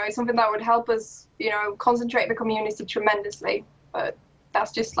it's something that would help us concentrate the community tremendously. But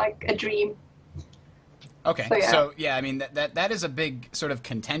that's just like a dream. Okay, so I mean that is a big sort of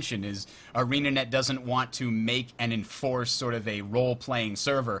contention, is ArenaNet doesn't want to make and enforce sort of a role-playing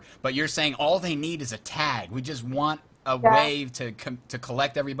server, but you're saying all they need is a tag. We just want a way to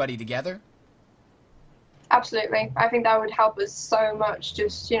collect everybody together? Absolutely. I think that would help us so much.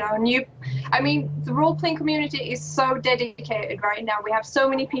 Just, the role-playing community is so dedicated right now. We have so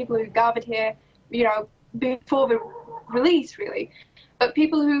many people who gathered here, before the release, really. But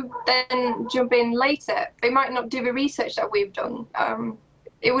people who then jump in later, they might not do the research that we've done.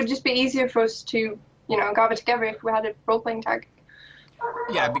 It would just be easier for us to, gather together if we had a role-playing tag.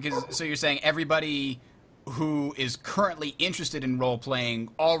 Yeah, so you're saying everybody who is currently interested in role-playing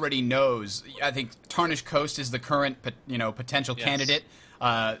already knows. I think Tarnished Coast is the current, potential candidate,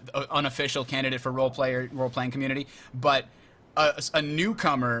 unofficial candidate for role-playing community. But a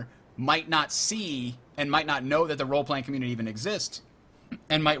newcomer might not see and might not know that the role-playing community even exists,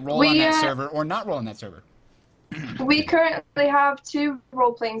 and might roll on that server or not roll on that server. We currently have 2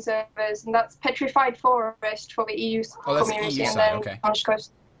 role-playing servers, and that's Petrified Forest for the EU community, the EU and side, then Tarnished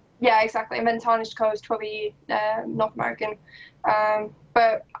Coast. Yeah, exactly, and then Tarnished Coast for the North American.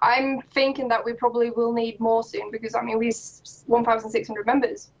 But I'm thinking that we probably will need more soon, because we're 1,600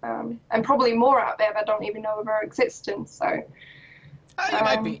 members, and probably more out there that don't even know of our existence. So. It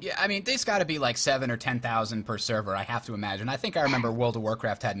might be. Yeah, there's got to be like 7,000 or 10,000 per server, I have to imagine. I think I remember World of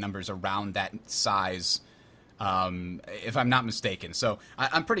Warcraft had numbers around that size, if I'm not mistaken. So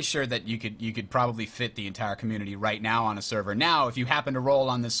I'm pretty sure that you could probably fit the entire community right now on a server. Now, if you happen to roll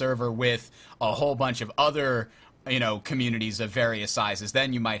on the server with a whole bunch of other communities of various sizes,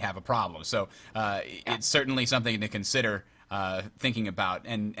 then you might have a problem. So it's certainly something to consider thinking about.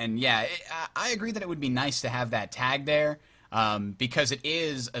 And I agree that it would be nice to have that tag there. Because it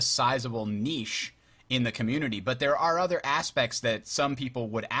is a sizable niche in the community, but there are other aspects that some people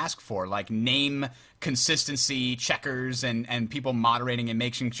would ask for, like name consistency checkers and people moderating and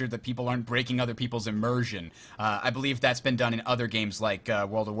making sure that people aren't breaking other people's immersion. I believe that's been done in other games like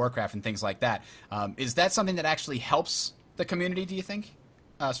World of Warcraft and things like that. Is that something that actually helps the community, do you think?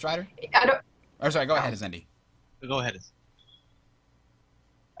 Strider? I don't. Or sorry, go ahead, Zendi. Go ahead.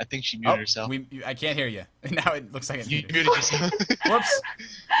 I think she muted herself. I can't hear you. Now it looks like it's You muted. muted yourself. Whoops.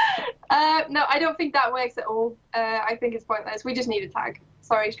 No, I don't think that works at all. I think it's pointless. We just need a tag.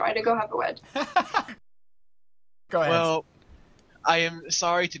 Sorry, Strider, go have a word. Go ahead. Well, I am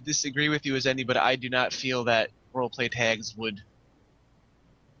sorry to disagree with you, Zendi, but I do not feel that roleplay tags would.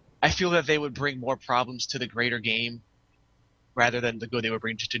 I feel that they would bring more problems to the greater game, rather than the good they would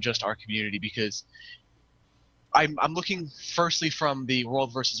bring to just our community. Because I'm looking firstly from the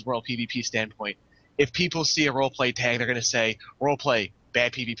world versus world PvP standpoint. If people see a roleplay tag, they're going to say roleplay,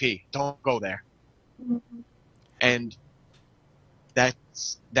 bad PvP, don't go there, and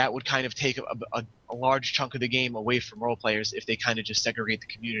that would kind of take a large chunk of the game away from role players if they kind of just segregate the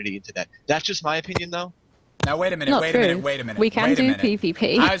community into that. That's just my opinion, though. Now wait a minute, Not wait true. a minute, wait a minute. We can wait a do minute.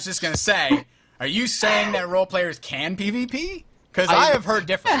 PvP. I was just gonna say, are you saying that role players can PvP? Because I have heard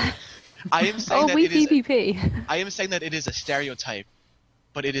different. I am saying that we it is. PvP. I am saying that it is a stereotype,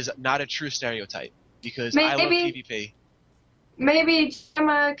 but it is not a true stereotype because Maybe- I love PvP. Maybe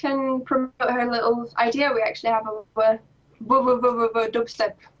Gemma can promote her little idea. We actually have a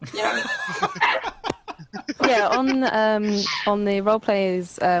dubstep, you know. Yeah, on the role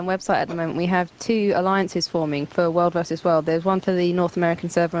players website at the moment, we have 2 alliances forming for World versus World. There's one for the North American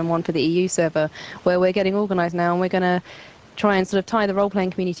server and one for the EU server, where we're getting organised now, and we're going to try and sort of tie the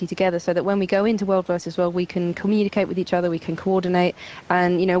role-playing community together so that when we go into World versus World, we can communicate with each other, we can coordinate,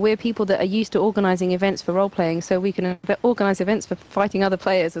 and we're people that are used to organising events for role-playing, so we can organise events for fighting other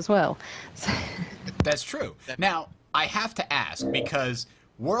players as well. So That's true. Now, I have to ask, because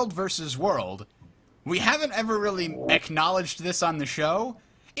World versus World, we haven't ever really acknowledged this on the show.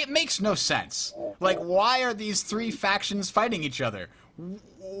 It makes no sense. Like, why are these 3 factions fighting each other?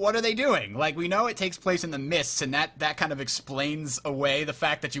 What are they doing? Like, we know it takes place in the mists, and that kind of explains away the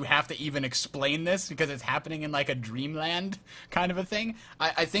fact that you have to even explain this, because it's happening in, like, a dreamland kind of a thing.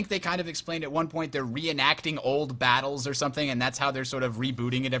 I think they kind of explained at one point they're reenacting old battles or something, and that's how they're sort of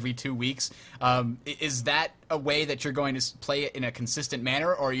rebooting it every 2 weeks. Is that a way that you're going to play it in a consistent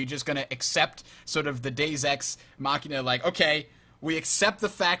manner, or are you just going to accept sort of the Deus Ex Machina, like, okay, we accept the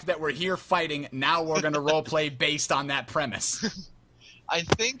fact that we're here fighting, now we're going to roleplay based on that premise? I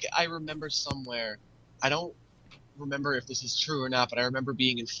think I remember somewhere, I don't remember if this is true or not, but I remember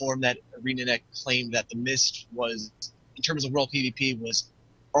being informed that ArenaNet claimed that the Mist was, in terms of world PvP, was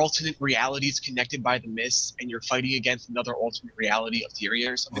alternate realities connected by the Mist, and you're fighting against another alternate reality of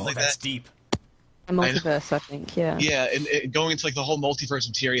Tyria or something like that's that. deep. a multiverse, I think, yeah. Yeah, and going into like the whole multiverse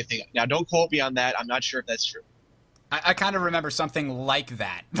of Tyria thing. Now, don't quote me on that. I'm not sure if that's true. I kind of remember something like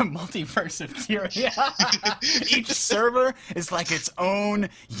that. The multiverse of Tyria. Each server is like its own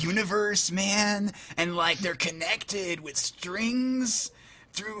universe, man. And like they're connected with strings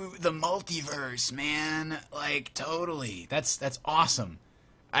through the multiverse, man. Like totally. That's awesome.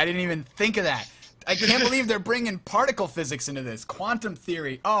 I didn't even think of that. I can't believe they're bringing particle physics into this. Quantum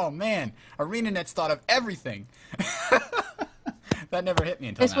theory. Oh man. ArenaNet's thought of everything. That never hit me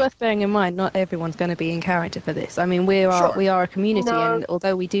until It's now. worth bearing in mind, not everyone's going to be in character for this. I mean, we are a community, No. and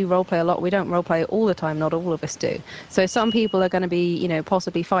although we do roleplay a lot, we don't roleplay all the time. Not all of us do. So some people are going to be,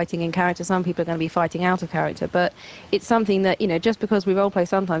 possibly fighting in character. Some people are going to be fighting out of character. But it's something that, just because we roleplay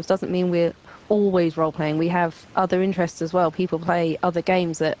sometimes doesn't mean we're always roleplaying. We have other interests as well. People play other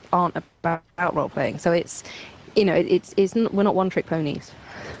games that aren't about roleplaying. So it's, we're not one-trick ponies.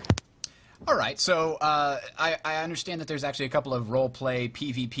 All right, so I understand that there's actually a couple of role-play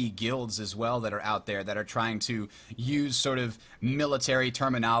PvP guilds as well that are out there that are trying to use sort of military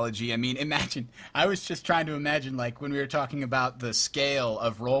terminology. I mean, imagine, I was just trying to imagine, like, when we were talking about the scale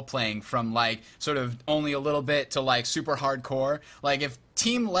of role-playing from, like, sort of only a little bit to, like, super hardcore. Like, if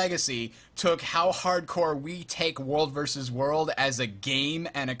Team Legacy took how hardcore we take World versus World as a game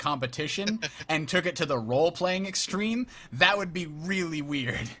and a competition and took it to the role-playing extreme, that would be really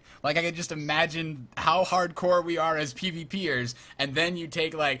weird. Like, I could just imagine how hardcore we are as PvPers, and then you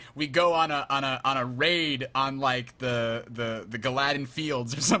take, like, we go on a raid on, like, the Galadin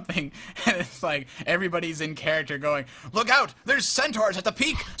Fields or something, and it's like, everybody's in character going, look out, there's centaurs at the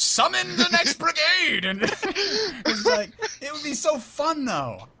peak, summon the next brigade! And it's like, it would be so fun,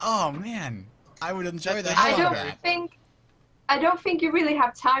 though. Oh, man. I would enjoy that. I don't think you really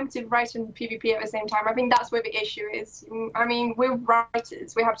have time to write and PvP at the same time. I think that's where the issue is. I mean, we're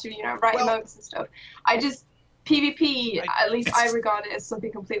writers. We have to, write emotes and stuff. PvP, at least I regard it as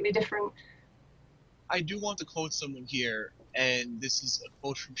something completely different. I do want to quote someone here, and this is a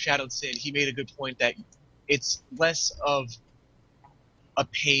quote from Shadowed Sin. He made a good point that it's less of a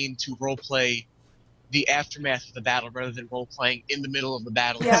pain to roleplay the aftermath of the battle rather than role playing in the middle of the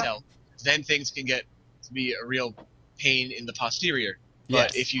battle Yeah. itself. Then things can get to be a real pain in the posterior. Yes.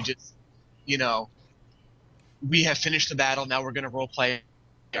 But if you just, you know, we have finished the battle, now we're going to role play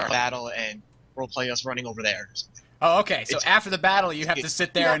our battle and role play us running over there. Oh, okay. So It's- after the battle, you have to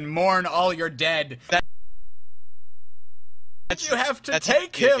sit there and mourn all your dead. You have to That's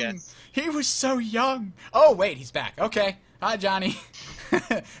take it, him. yes. He was so young. Oh, wait, he's back. Okay. Hi, Johnny.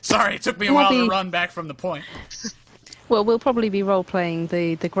 Sorry, it took me a while to run back from the point. Well, we'll probably be role-playing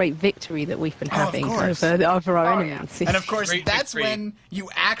the great victory that we've been having course. over our Oh, enemies. And of course, Great that's victory. when you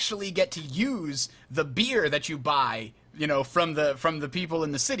actually get to use the beer that you buy, you know, from the people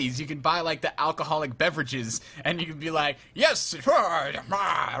in the cities. You can buy like the alcoholic beverages, and you can be like, yes, right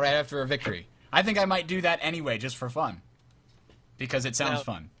after a victory. I think I might do that anyway, just for fun, because it sounds Now-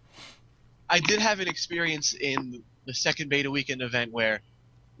 fun. I did have an experience in the second beta weekend event where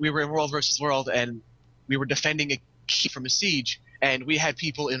we were in World versus World and we were defending a key from a siege, and we had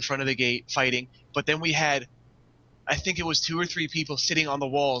people in front of the gate fighting, but then we had, I think it was 2 or 3 people sitting on the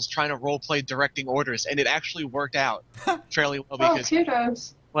walls trying to role play directing orders, and it actually worked out fairly well Oh, because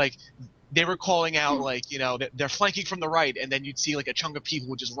kudos. like they were calling out like, you know, they're flanking from the right, and then you'd see like a chunk of people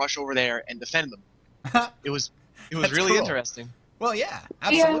would just rush over there and defend them. It was That's really cool. interesting. Well, yeah,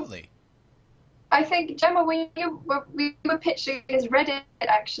 absolutely. I think, Gemma, we were pitched against Reddit,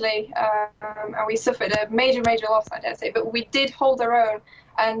 actually, and we suffered a major loss, I dare say, but we did hold our own,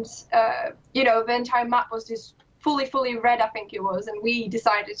 and, you know, the entire map was just fully red, I think it was, and we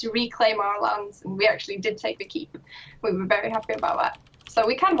decided to reclaim our lands, and we actually did take the keep. We were very happy about that. So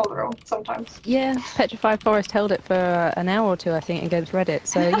we can hold our own sometimes. Yeah, Petrified Forest held it for an hour or two, I think, against Reddit.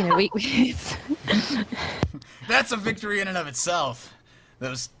 So, you know, That's a victory in and of itself.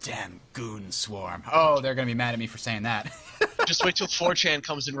 Those damn goon swarm. Oh, they're going to be mad at me for saying that. Just wait till 4chan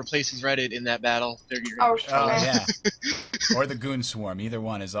comes and replaces Reddit in that battle. Oh, sure. Oh, yeah. Or the goon swarm. Either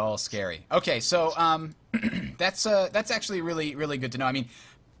one is all scary. Okay, so that's actually really good to know. I mean,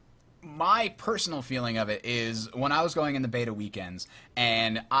 my personal feeling of it is when I was going in the beta weekends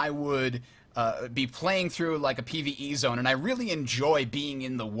and I would be playing through like a PvE zone, and I really enjoy being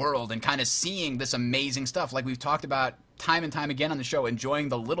in the world and kind of seeing this amazing stuff like we've talked about time and time again on the show, enjoying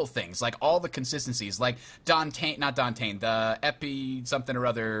the little things, like all the consistencies, like not Dantain, the Epi something or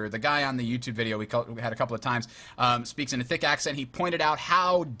other, the guy on the YouTube video we had a couple of times, speaks in a thick accent. He pointed out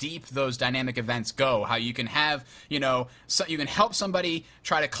how deep those dynamic events go, how you can have, you know, you can help somebody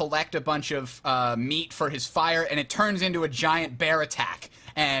try to collect a bunch of meat for his fire, and it turns into a giant bear attack.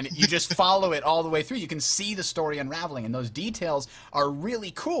 And you just follow it all the way through. You can see the story unraveling, and those details are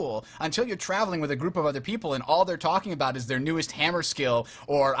really cool until you're traveling with a group of other people and all they're talking about is their newest hammer skill,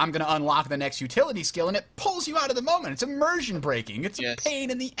 or I'm going to unlock the next utility skill, and it pulls you out of the moment. It's immersion breaking. It's a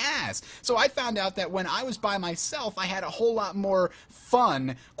pain in the ass. So I found out that when I was by myself, I had a whole lot more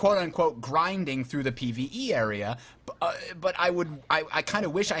fun, quote-unquote, grinding through the PvE area, but I kind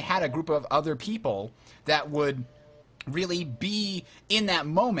of wish I had a group of other people that would really be in that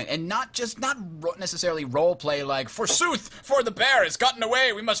moment and not necessarily role play like, forsooth, for the bear has gotten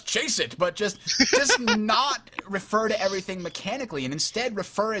away, we must chase it, but just not refer to everything mechanically, and instead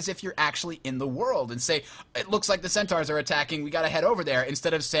refer as if you're actually in the world and say, it looks like the centaurs are attacking, we gotta head over there,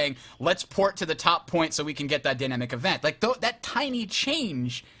 instead of saying, let's port to the top point so we can get that dynamic event. Like that tiny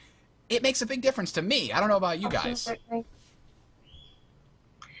change, it makes a big difference to me. I don't know about you guys. Absolutely.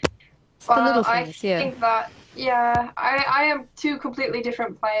 It's the Well, little I things, yeah. think that, yeah, I am 2 completely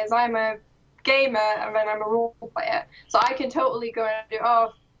different players. I'm a gamer and then I'm a role player. So I can totally go and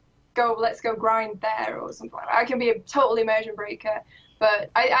do, let's go grind there or something like that. I can be a total immersion breaker. But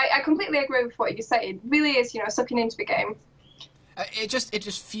I completely agree with what you say. It really is, you know, sucking into the game. It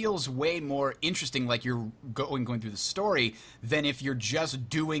just feels way more interesting, like you're going through the story, than if you're just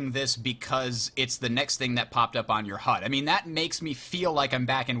doing this because it's the next thing that popped up on your HUD. I mean, that makes me feel like I'm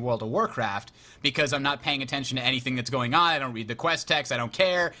back in World of Warcraft because I'm not paying attention to anything that's going on. I don't read the quest text. I don't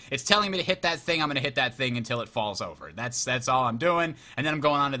care. It's telling me to hit that thing. I'm going to hit that thing until it falls over. That's all I'm doing, and then I'm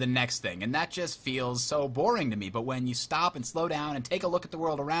going on to the next thing. And that just feels so boring to me. But when you stop and slow down and take a look at the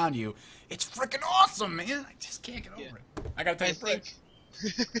world around you, it's freaking awesome, man. I just can't get over it. I got to take a break.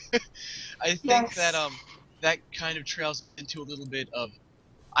 I think Yes. that kind of trails into a little bit of,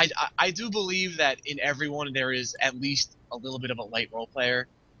 I do believe that in everyone there is at least a little bit of a light role player,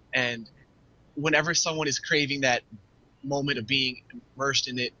 and whenever someone is craving that moment of being immersed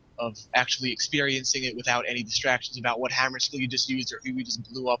in it, of actually experiencing it without any distractions about what hammer skill you just used or who you just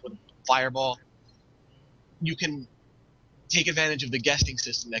blew up with a fireball, you can take advantage of the guesting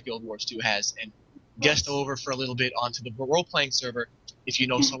system that Guild Wars 2 has and guest over for a little bit onto the role-playing server if you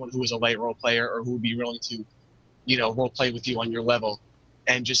know someone who is a light role player or who would be willing to, you know, role play with you on your level,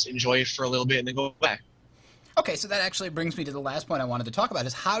 and just enjoy it for a little bit and then go back. Okay, so that actually brings me to the last point I wanted to talk about,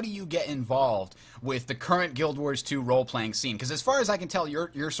 is how do you get involved with the current Guild Wars 2 role-playing scene? Because as far as I can tell,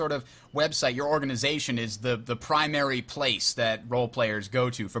 your sort of website, your organization is the primary place that role players go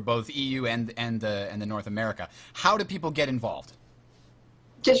to for both EU and the North America. How do people get involved?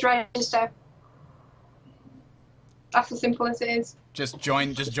 Just register. That's as simple as it is. Just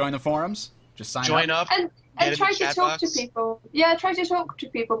join the forums? Just sign Join up? up. And try to talk to people. Yeah, try to talk to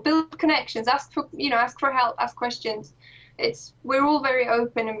people. Build connections. Ask for help. Ask questions. We're all very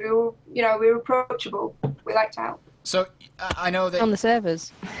open, and we're approachable. We like to help. So I know that On the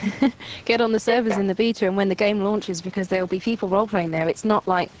servers. Get on the servers in the beta, and when the game launches, because there will be people role-playing there. It's not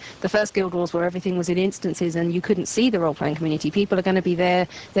like the first Guild Wars where everything was in instances and you couldn't see the role-playing community. People are going to be there.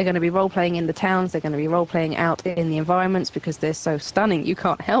 They're going to be role-playing in the towns. They're going to be role-playing out in the environments because they're so stunning. You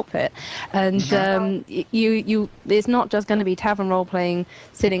can't help it. And it's not just going to be tavern role-playing,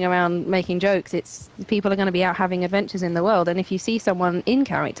 sitting around making jokes. It's people are going to be out having adventures in the world. And if you see someone in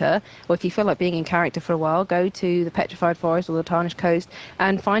character, or if you feel like being in character for a while, go to the Petrified Forest or the Tarnished Coast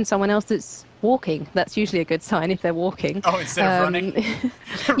and find someone else that's walking. That's usually a good sign if they're walking. Oh, instead of running?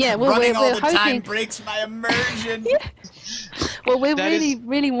 Yeah, well, running all we're the hoping... time breaks my immersion. Yeah. Well, we That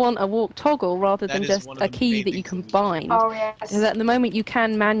really want a walk toggle rather that than is just one of a the key main that you things can that we bind. Oh yes. Because at the moment you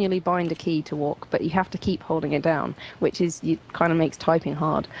can manually bind a key to walk, but you have to keep holding it down, which kind of makes typing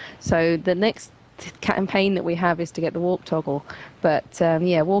hard. So the next campaign that we have is to get the walk toggle. But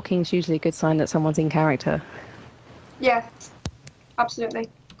yeah, walking is usually a good sign that someone's in character. Yes. Absolutely.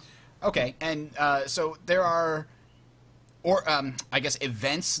 Okay, and so there are, I guess,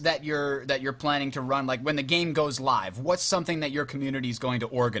 events that you're planning to run. Like when the game goes live, what's something that your community is going to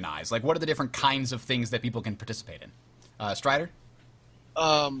organize? Like, what are the different kinds of things that people can participate in? Strider?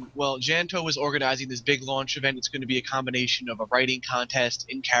 Well, Janto is organizing this big launch event. It's going to be a combination of a writing contest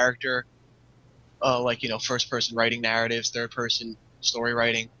in character, first-person writing narratives, third-person story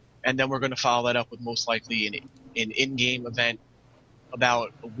writing, and then we're going to follow that up with most likely an in-game event.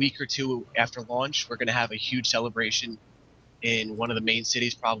 About a week or two after launch, we're going to have a huge celebration in one of the main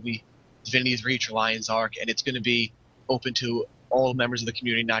cities, probably Divinity's Reach or Lion's Arc, and it's going to be open to all members of the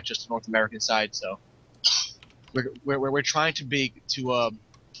community, not just the North American side. So we're trying to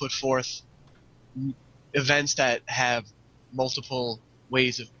put forth events that have multiple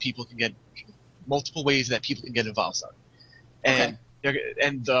ways that people can get involved. Sorry. And we're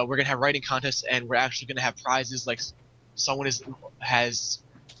going to have writing contests, and we're actually going to have prizes like someone has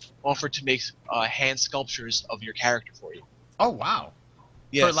offered to make hand sculptures of your character for you. Oh, wow.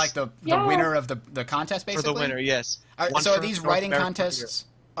 Yes. For like the winner of the contest, basically? For the winner, yes. So are these writing contests,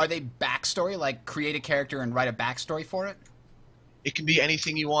 are they backstory, like create a character and write a backstory for it? It can be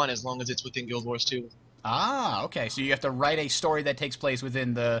anything you want as long as it's within Guild Wars 2. Ah, okay. So you have to write a story that takes place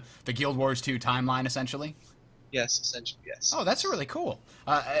within the Guild Wars 2 timeline, essentially? Yes, essentially, yes. Oh, that's really cool.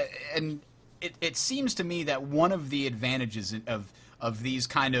 And it seems to me that one of the advantages of these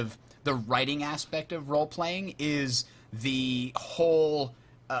kind of the writing aspect of role-playing is the whole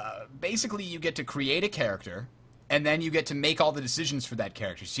basically you get to create a character and then you get to make all the decisions for that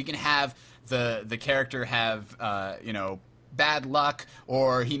character. So you can have the character have bad luck,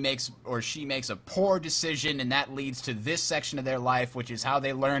 or he makes or she makes a poor decision, and that leads to this section of their life, which is how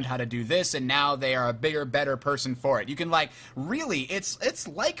they learned how to do this, and now they are a bigger, better person for it. You can really, it's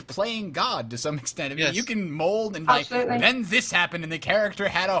like playing God to some extent. I mean, yes. You can mold and Absolutely. then this happened, and the character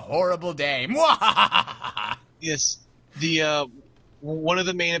had a horrible day. Yes, the one of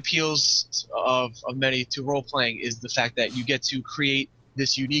the main appeals of many to role playing is the fact that you get to create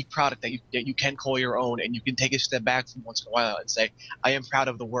this unique product that you can call your own, and you can take a step back from once in a while and say, I am proud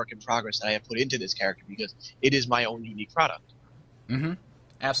of the work in progress that I have put into this character because it is my own unique product. Mm-hmm.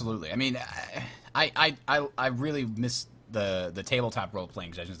 Absolutely. I mean, I really miss the tabletop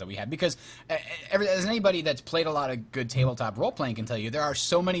role-playing sessions that we had because as anybody that's played a lot of good tabletop role-playing can tell you, there are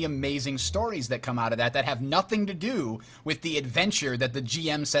so many amazing stories that come out of that have nothing to do with the adventure that the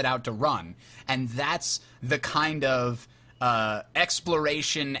GM set out to run. And that's the kind of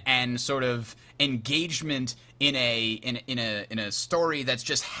exploration and sort of engagement in a story that's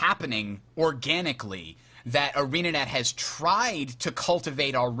just happening organically that ArenaNet has tried to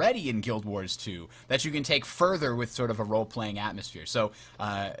cultivate already in Guild Wars 2 that you can take further with sort of a role-playing atmosphere. So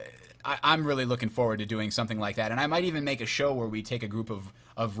I'm really looking forward to doing something like that. And I might even make a show where we take a group of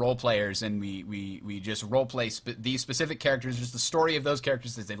role players and we just role play these specific characters, just the story of those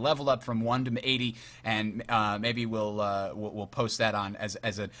characters as they level up from 1 to 80, and maybe we'll post that on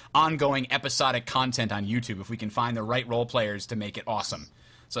as an ongoing episodic content on YouTube if we can find the right role players to make it awesome.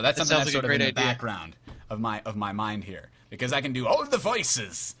 So that's something that's sort of in the background of my mind here, because I can do all of the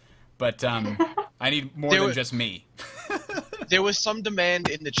voices, but I need more than just me. There was some demand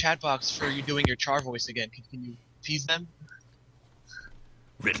in the chat box for you doing your Char voice again. Can you tease them?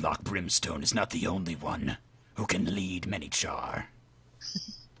 Ridlock Brimstone is not the only one who can lead many Char.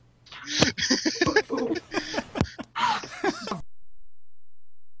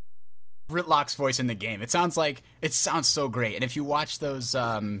 Ritlock's voice in the game. It sounds so great. And if you watch those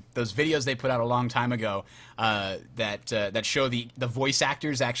videos they put out a long time ago that show the voice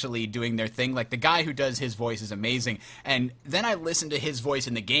actors actually doing their thing, like the guy who does his voice is amazing. And then I listened to his voice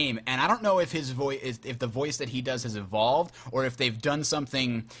in the game, and I don't know if if the voice that he does has evolved or if they've done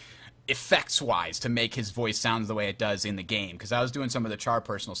something effects-wise to make his voice sound the way it does in the game, because I was doing some of the Char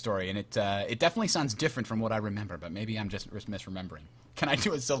personal story, and it definitely sounds different from what I remember, but maybe I'm just misremembering. Can I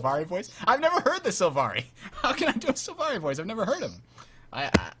do a Sylvari voice? I've never heard the Sylvari. How can I do a Sylvari voice? I've never heard him. I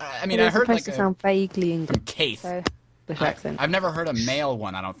mean, I heard like to sound vaguely English. Kaith. So, the accent. I've never heard a male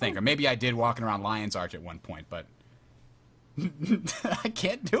one, I don't think, or maybe I did walking around Lion's Arch at one point, but I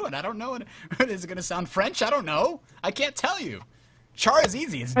can't do it. I don't know. Is it going to sound French? I don't know. I can't tell you. Char is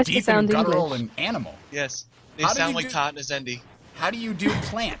easy. It's deep and guttural and animal. Yes. They sound like Tot and Azendi. How do you do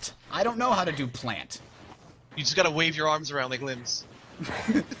plant? I don't know how to do plant. You just gotta wave your arms around like limbs.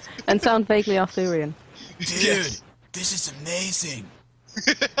 And sound vaguely Arthurian. Dude, this is amazing.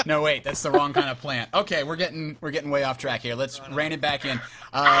 No, wait, that's the wrong kind of plant. Okay, we're getting way off track here. Let's rein it back in.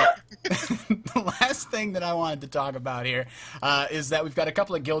 The last thing that I wanted to talk about here is that we've got a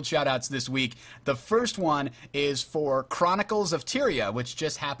couple of guild shout-outs this week. The first one is for Chronicles of Tyria, which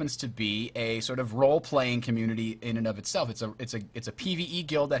just happens to be a sort of role-playing community in and of itself. It's a PvE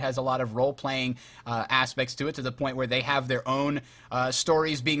guild that has a lot of role-playing aspects to it, to the point where they have their own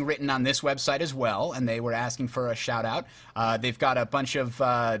stories being written on this website as well, and they were asking for a shout-out. They've got a bunch of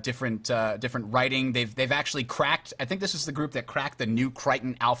different writing. They've actually cracked. I think this is the group that cracked the new Crichton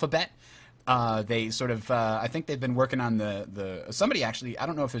alphabet. They sort of, I think they've been working on somebody actually, I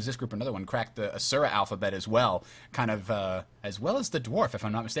don't know if it was this group or another one, cracked the Asura alphabet as well, kind of, as well as the dwarf, if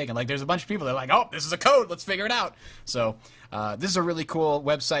I'm not mistaken. Like, there's a bunch of people that are like, oh, this is a code, let's figure it out. So, this is a really cool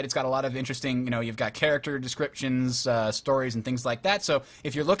website. It's got a lot of interesting, you've got character descriptions, stories, and things like that. So,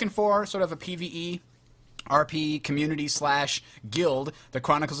 if you're looking for sort of a PvE RP community / guild, the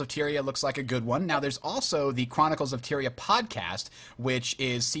Chronicles of Tyria looks like a good one. Now, there's also the Chronicles of Tyria podcast, which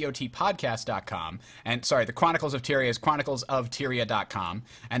is cotpodcast.com. And, sorry, the Chronicles of Tyria is chroniclesoftyria.com.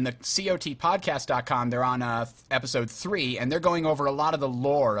 And the cotpodcast.com, they're on episode 3, and they're going over a lot of the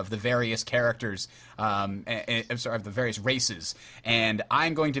lore of the various characters, of the various races. And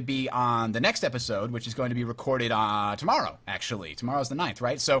I'm going to be on the next episode, which is going to be recorded tomorrow, actually. Tomorrow's the 9th,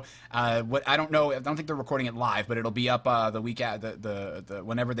 right? So, I don't think they're recording it live, but it'll be up the week at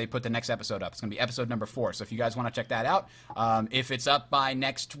whenever they put the next episode up. It's going to be episode number 4. So if you guys want to check that out, if it's up by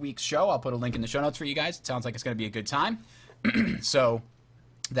next week's show, I'll put a link in the show notes for you guys. It sounds like it's going to be a good time. So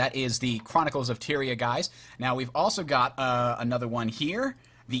that is the Chronicles of Tyria, guys. Now we've also got another one here,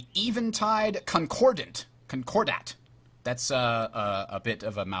 the Eventide Concordat. That's a bit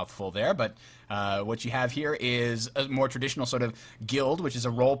of a mouthful there, but what you have here is a more traditional sort of guild, which is a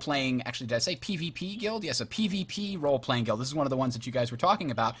role-playing, actually, did I say PvP guild? Yes, a PvP role-playing guild. This is one of the ones that you guys were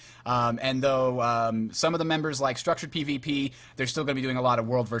talking about. And though some of the members like structured PvP, they're still going to be doing a lot of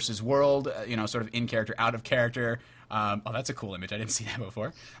world versus world, sort of in character, out of character. Oh, that's a cool image. I didn't see that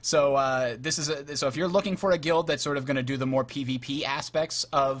before. So so if you're looking for a guild that's sort of going to do the more PvP aspects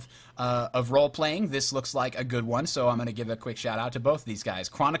of role playing, this looks like a good one. So I'm going to give a quick shout out to both of these guys,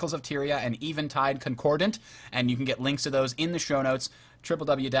 Chronicles of Tyria and Eventide Concordant, and you can get links to those in the show notes.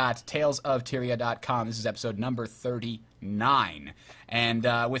 www.talesoftyria.com. This is episode number 39.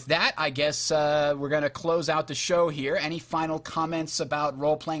 And with that, I guess we're going to close out the show here. Any final comments about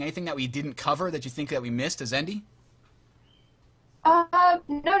role playing? Anything that we didn't cover that you think that we missed, Azendi? No,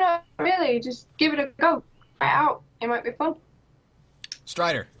 not really. Just give it a go. Try it out. It might be fun.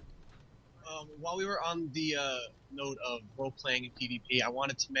 Strider. While we were on the note of role-playing and PvP, I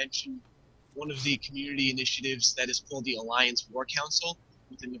wanted to mention one of the community initiatives that is called the Alliance War Council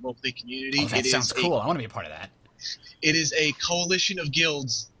within the roleplay community. Oh, that sounds cool. I want to be a part of that. It is a coalition of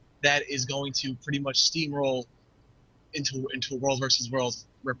guilds that is going to pretty much steamroll into World versus World,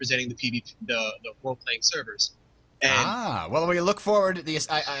 representing the PvP, the role playing servers. And well, we look forward to the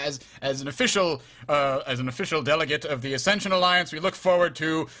as an official delegate of the Ascension Alliance. We look forward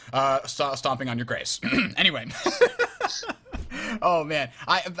to stomping on your graves. Anyway. Oh man,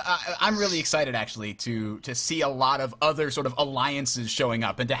 I'm really excited actually to see a lot of other sort of alliances showing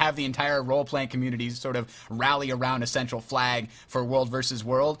up and to have the entire role-playing community sort of rally around a central flag for World versus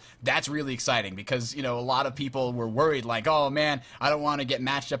World. That's really exciting because, you know, a lot of people were worried like, oh man, I don't want to get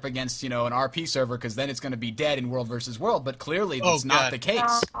matched up against, you know, an RP server because then it's going to be dead in World versus World, but clearly that's not the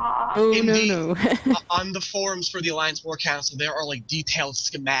case. Oh, no. On the forums for the Alliance War Council, there are like detailed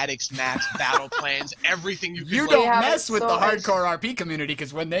schematics, maps, battle plans, everything you can. You don't mess with the hardcore RP community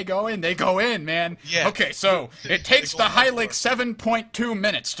because when they go in, man. Yeah. Okay, so it takes the Hylix 7.2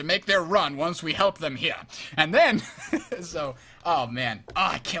 minutes to make their run once we help them here, and then, so oh man,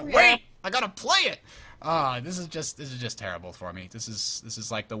 I can't wait. I gotta play it. This is just terrible for me. This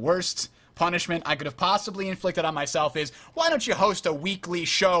is like the worst punishment I could have possibly inflicted on myself. Is why don't you host a weekly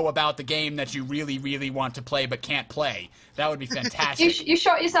show about the game that you really, really want to play but can't play? That would be fantastic. You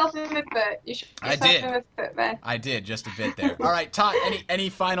shot yourself in the foot. You shot yourself in the foot there. I did just a bit there. All right, Todd. Any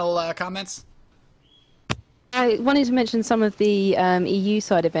final comments? I wanted to mention some of the EU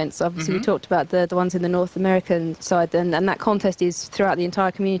side events. Obviously, we talked about the ones in the North American side, and that contest is throughout the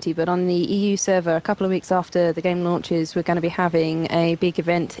entire community. But on the EU server, a couple of weeks after the game launches, we're going to be having a big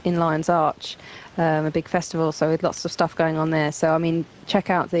event in Lion's Arch, a big festival, so with lots of stuff going on there. So, I mean, check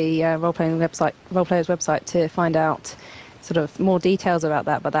out the Roleplayers website to find out sort of more details about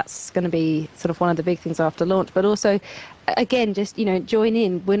that. But that's going to be sort of one of the big things after launch. But also, again, just, you know, join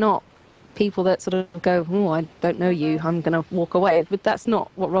in. We're not people that sort of go, oh, I don't know you, I'm going to walk away. But that's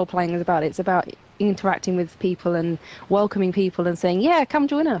not what role-playing is about. It's about interacting with people and welcoming people and saying, yeah, come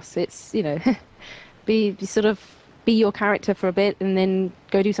join us. It's, you know, be your character for a bit and then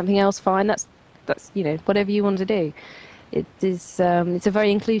go do something else, fine. That's you know, whatever you want to do. It is, it's a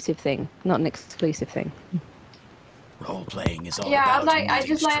very inclusive thing, not an exclusive thing. Role-playing is all about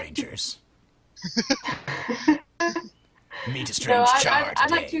meeting strangers. Meet a strange char I'd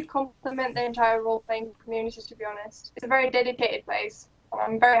like to compliment the entire role-playing community, to be honest. It's a very dedicated place.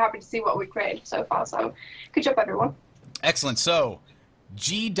 I'm very happy to see what we've created so far, so good job, everyone. Excellent. So,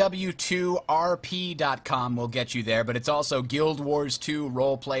 GW2RP.com will get you there, but it's also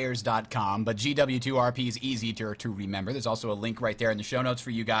GuildWars2Roleplayers.com, but GW2RP is easy to remember. There's also a link right there in the show notes for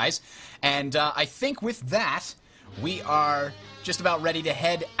you guys. And I think with that, we are just about ready to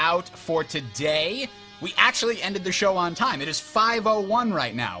head out for today. We actually ended the show on time. It is 5:01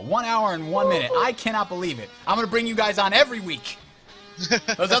 right now. 1 hour and 1 minute. I cannot believe it. I'm going to bring you guys on every week.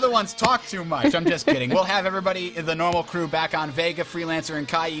 Those other ones talk too much. I'm just kidding. We'll have everybody, the normal crew, back on Vega, Freelancer, and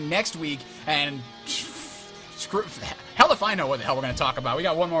Kai next week. And hell if I know what the hell we're going to talk about. We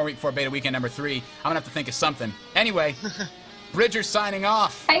got one more week for Beta Weekend number 3. I'm going to have to think of something. Anyway, Bridger's signing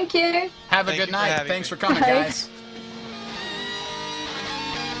off. Thank you. Have a good night. Thanks for coming, guys.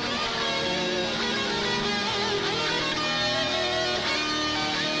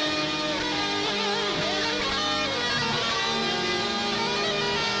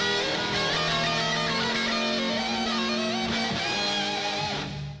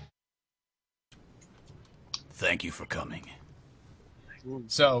 Thank you for coming.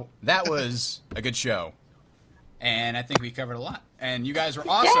 So, that was a good show. And I think we covered a lot. And you guys were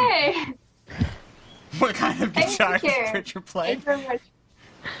awesome. Yay! What kind of guitar did Bridger play? Thank you very much.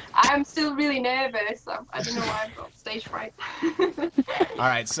 I'm still really nervous. I don't know why I've got stage fright. All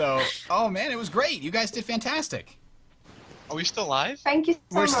right, so, oh man, it was great. You guys did fantastic. Are we still live? Thank you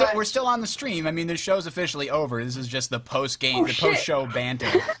so much. We're still on the stream. I mean, the show's officially over. This is just the post-game, post-show banter.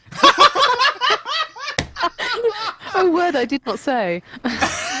 Oh, word I did not say.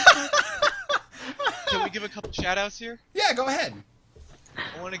 Can we give a couple shout-outs here? Yeah, go ahead.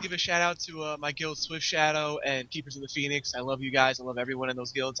 I want to give a shout-out to my guild, Swift Shadow and Keepers of the Phoenix. I love you guys. I love everyone in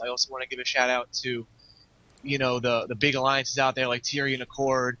those guilds. I also want to give a shout-out to, you know, the big alliances out there like Tyria and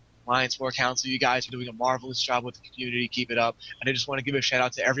Accord, Alliance War Council. You guys are doing a marvelous job with the community. Keep it up. And I just want to give a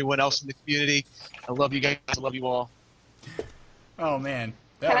shout-out to everyone else in the community. I love you guys. I love you all. Oh, man.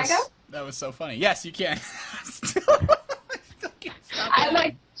 Can I go? That was so funny. Yes, you can. I'd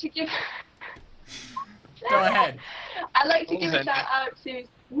like to give... Go ahead. I'd like to give a shout out to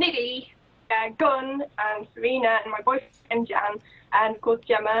Niddy, Gunn, and Serena, and my boyfriend Jan, and of course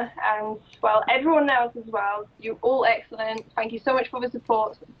Gemma, and well, everyone else as well. You're all excellent. Thank you so much for the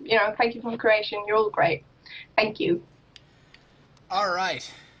support. You know, thank you for the creation. You're all great. Thank you. All right.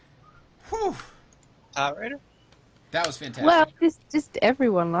 Whew. Operator? That was fantastic. Well, just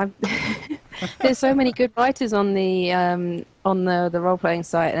everyone. There's so many good writers on the role playing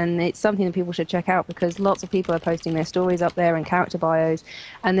site, and it's something that people should check out because lots of people are posting their stories up there and character bios,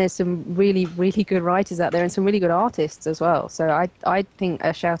 and there's some really really good writers out there and some really good artists as well. So I think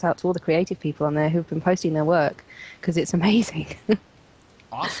a shout out to all the creative people on there who've been posting their work because it's amazing.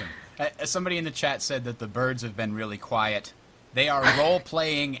 Awesome. Somebody in the chat said that the birds have been really quiet. They are role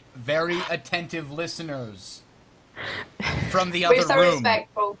playing, very attentive listeners. From the other We're so room.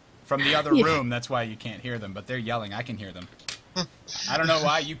 respectful. From the other room. That's why you can't hear them. But they're yelling. I can hear them. I don't know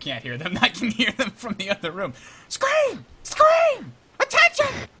why you can't hear them. I can hear them from the other room. Scream! Scream! Attention!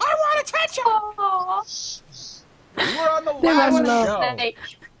 I want attention! Aww. You were on the I last want a show. snake.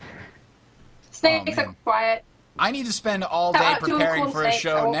 Snakes man. are quiet. I need to spend all day Shout out to preparing Cool for a Snakes. I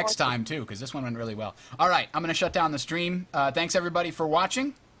show want next one. time, too, because this one went really well. All right, I'm going to shut down the stream. Thanks, everybody, for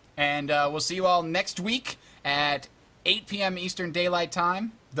watching. And we'll see you all next week at 8 p.m. Eastern Daylight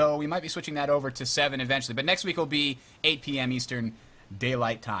Time, though we might be switching that over to 7 eventually. But next week will be 8 p.m. Eastern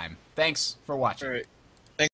Daylight Time. Thanks for watching. All right.